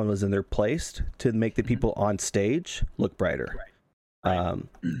everyone was in their place to make the people on stage look brighter. So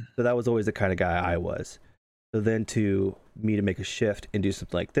that was always the kind of guy I was. So then to me to make a shift and do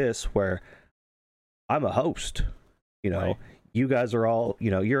something like this where I'm a host, Right. you guys are all,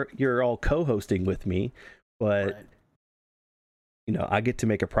 you're all co-hosting with me, but Right. I get to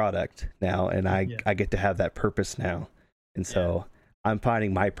make a product now, and I Yeah. I get to have that purpose now. And so I'm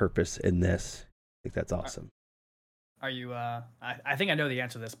finding my purpose in this. I think that's awesome. Are you? I think I know the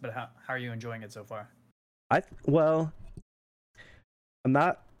answer to this, but how are you enjoying it so far? Well, I'm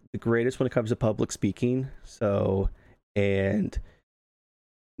not the greatest when it comes to public speaking. So, and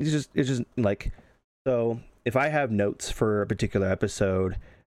it's just like, so if I have notes for a particular episode,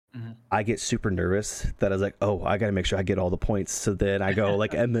 Mm-hmm. I get super nervous that I was like, oh, I got to make sure I get all the points. So then I go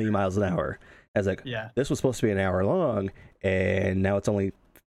like a million miles an hour. I was like, Yeah. this was supposed to be an hour long, and now it's only,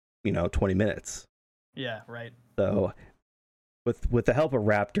 20 minutes. Yeah. Right. So with the help of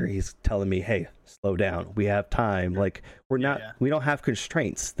Raptor, he's telling me, hey, slow down. We have time. Like we don't have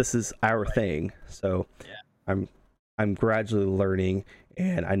constraints. This is our thing. So I'm gradually learning,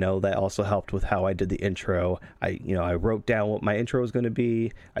 and I know that also helped with how I did the intro. I wrote down what my intro was going to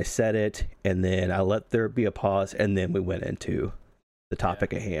be. I said it, and then I let there be a pause, and then we went into the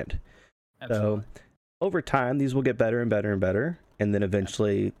topic at hand. Absolutely. So over time, these will get better and better and better, and then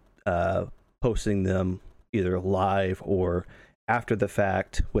eventually posting them either live or after the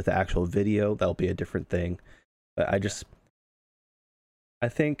fact with the actual video, that'll be a different thing. But I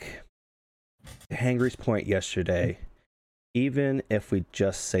think to Hangry's point yesterday, even if we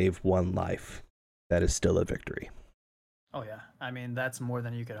just save one life, that is still a victory. Oh yeah. I mean, that's more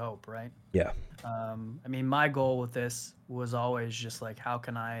than you could hope, right? Yeah. I mean, my goal with this was always just like, how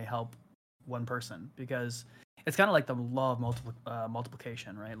can I help one person? Because it's kind of like the law of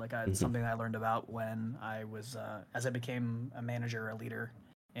multiplication, right? Like it's something I learned about when I was, as I became a manager, a leader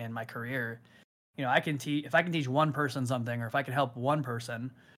in my career. I can teach, if I can teach one person something, or if I can help one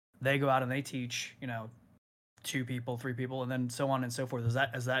person, they go out and they teach, 2 people, 3 people, and then so on and so forth.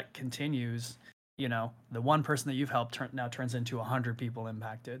 As that continues, the one person that you've helped now turns into 100 people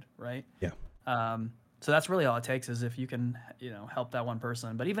impacted, right? Yeah. So that's really all it takes, is if you can, help that one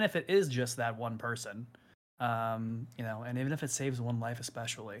person. But even if it is just that one person, and even if it saves one life,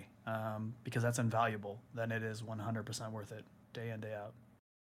 especially, because that's invaluable, then it is 100% worth it, day in, day out.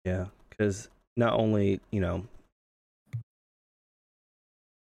 Yeah, because not only,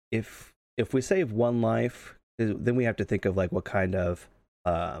 if we save one life, then we have to think of like what kind of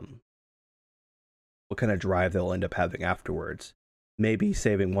drive they'll end up having afterwards. Maybe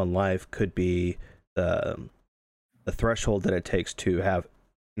saving one life could be the threshold that it takes to have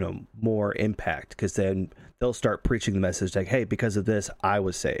more impact, because then they'll start preaching the message like, hey, because of this I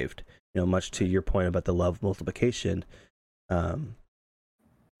was saved. Much to your point about the love multiplication,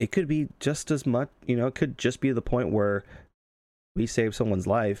 it could be just as much, it could just be the point where we saved someone's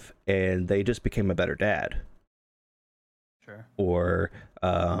life and they just became a better dad. Sure. Or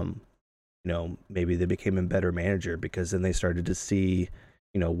maybe they became a better manager, because then they started to see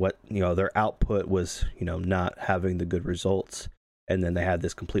what their output was not having the good results, and then they had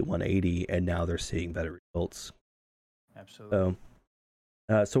this complete 180, and now they're seeing better results. Absolutely.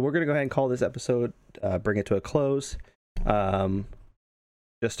 So we're gonna go ahead and call this episode, bring it to a close.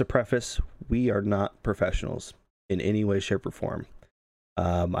 Just to preface, we are not professionals in any way, shape, or form.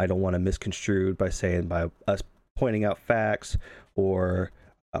 I don't want to misconstrued by saying by us pointing out facts or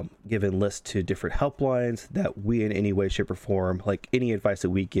giving lists to different helplines that we in any way, shape, or form, like any advice that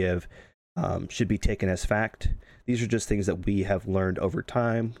we give, should be taken as fact. These are just things that we have learned over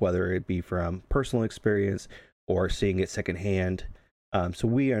time, whether it be from personal experience or seeing it secondhand. So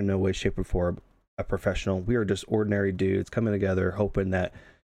we are in no way, shape, or form a professional. We are just ordinary dudes coming together, hoping that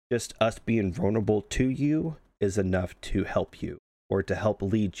just us being vulnerable to you is enough to help you or to help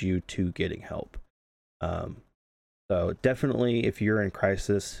lead you to getting help. So definitely, if you're in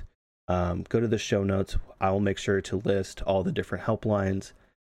crisis, go to the show notes. I will make sure to list all the different helplines,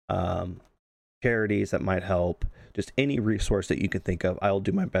 charities that might help, just any resource that you can think of. I'll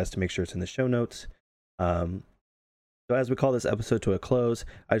do my best to make sure it's in the show notes. So as we call this episode to a close,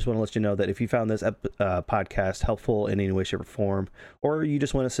 I just want to let you know that if you found this podcast helpful in any way, shape, or form, or you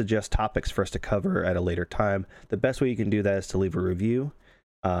just want to suggest topics for us to cover at a later time, the best way you can do that is to leave a review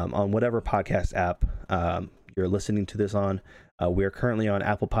on whatever podcast app you're listening to this on. We are currently on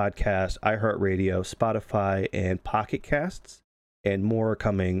Apple Podcasts, iHeartRadio, Spotify, and Pocket Casts, and more are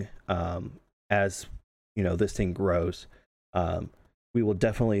coming as this thing grows. We will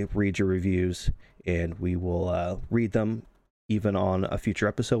definitely read your reviews, and we will read them even on a future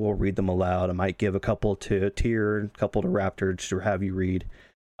episode. We'll read them aloud. I might give a couple to Tier, a couple to Raptor, just to have you read.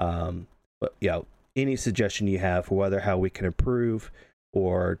 But yeah, any suggestion you have for how we can improve,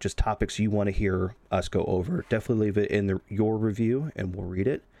 or just topics you want to hear us go over, definitely leave it in your review and we'll read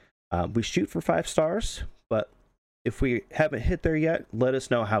it. We shoot for 5 stars, but if we haven't hit there yet, let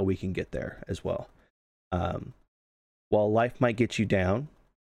us know how we can get there as well. While life might get you down,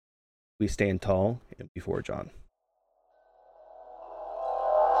 we stand tall and we forge on.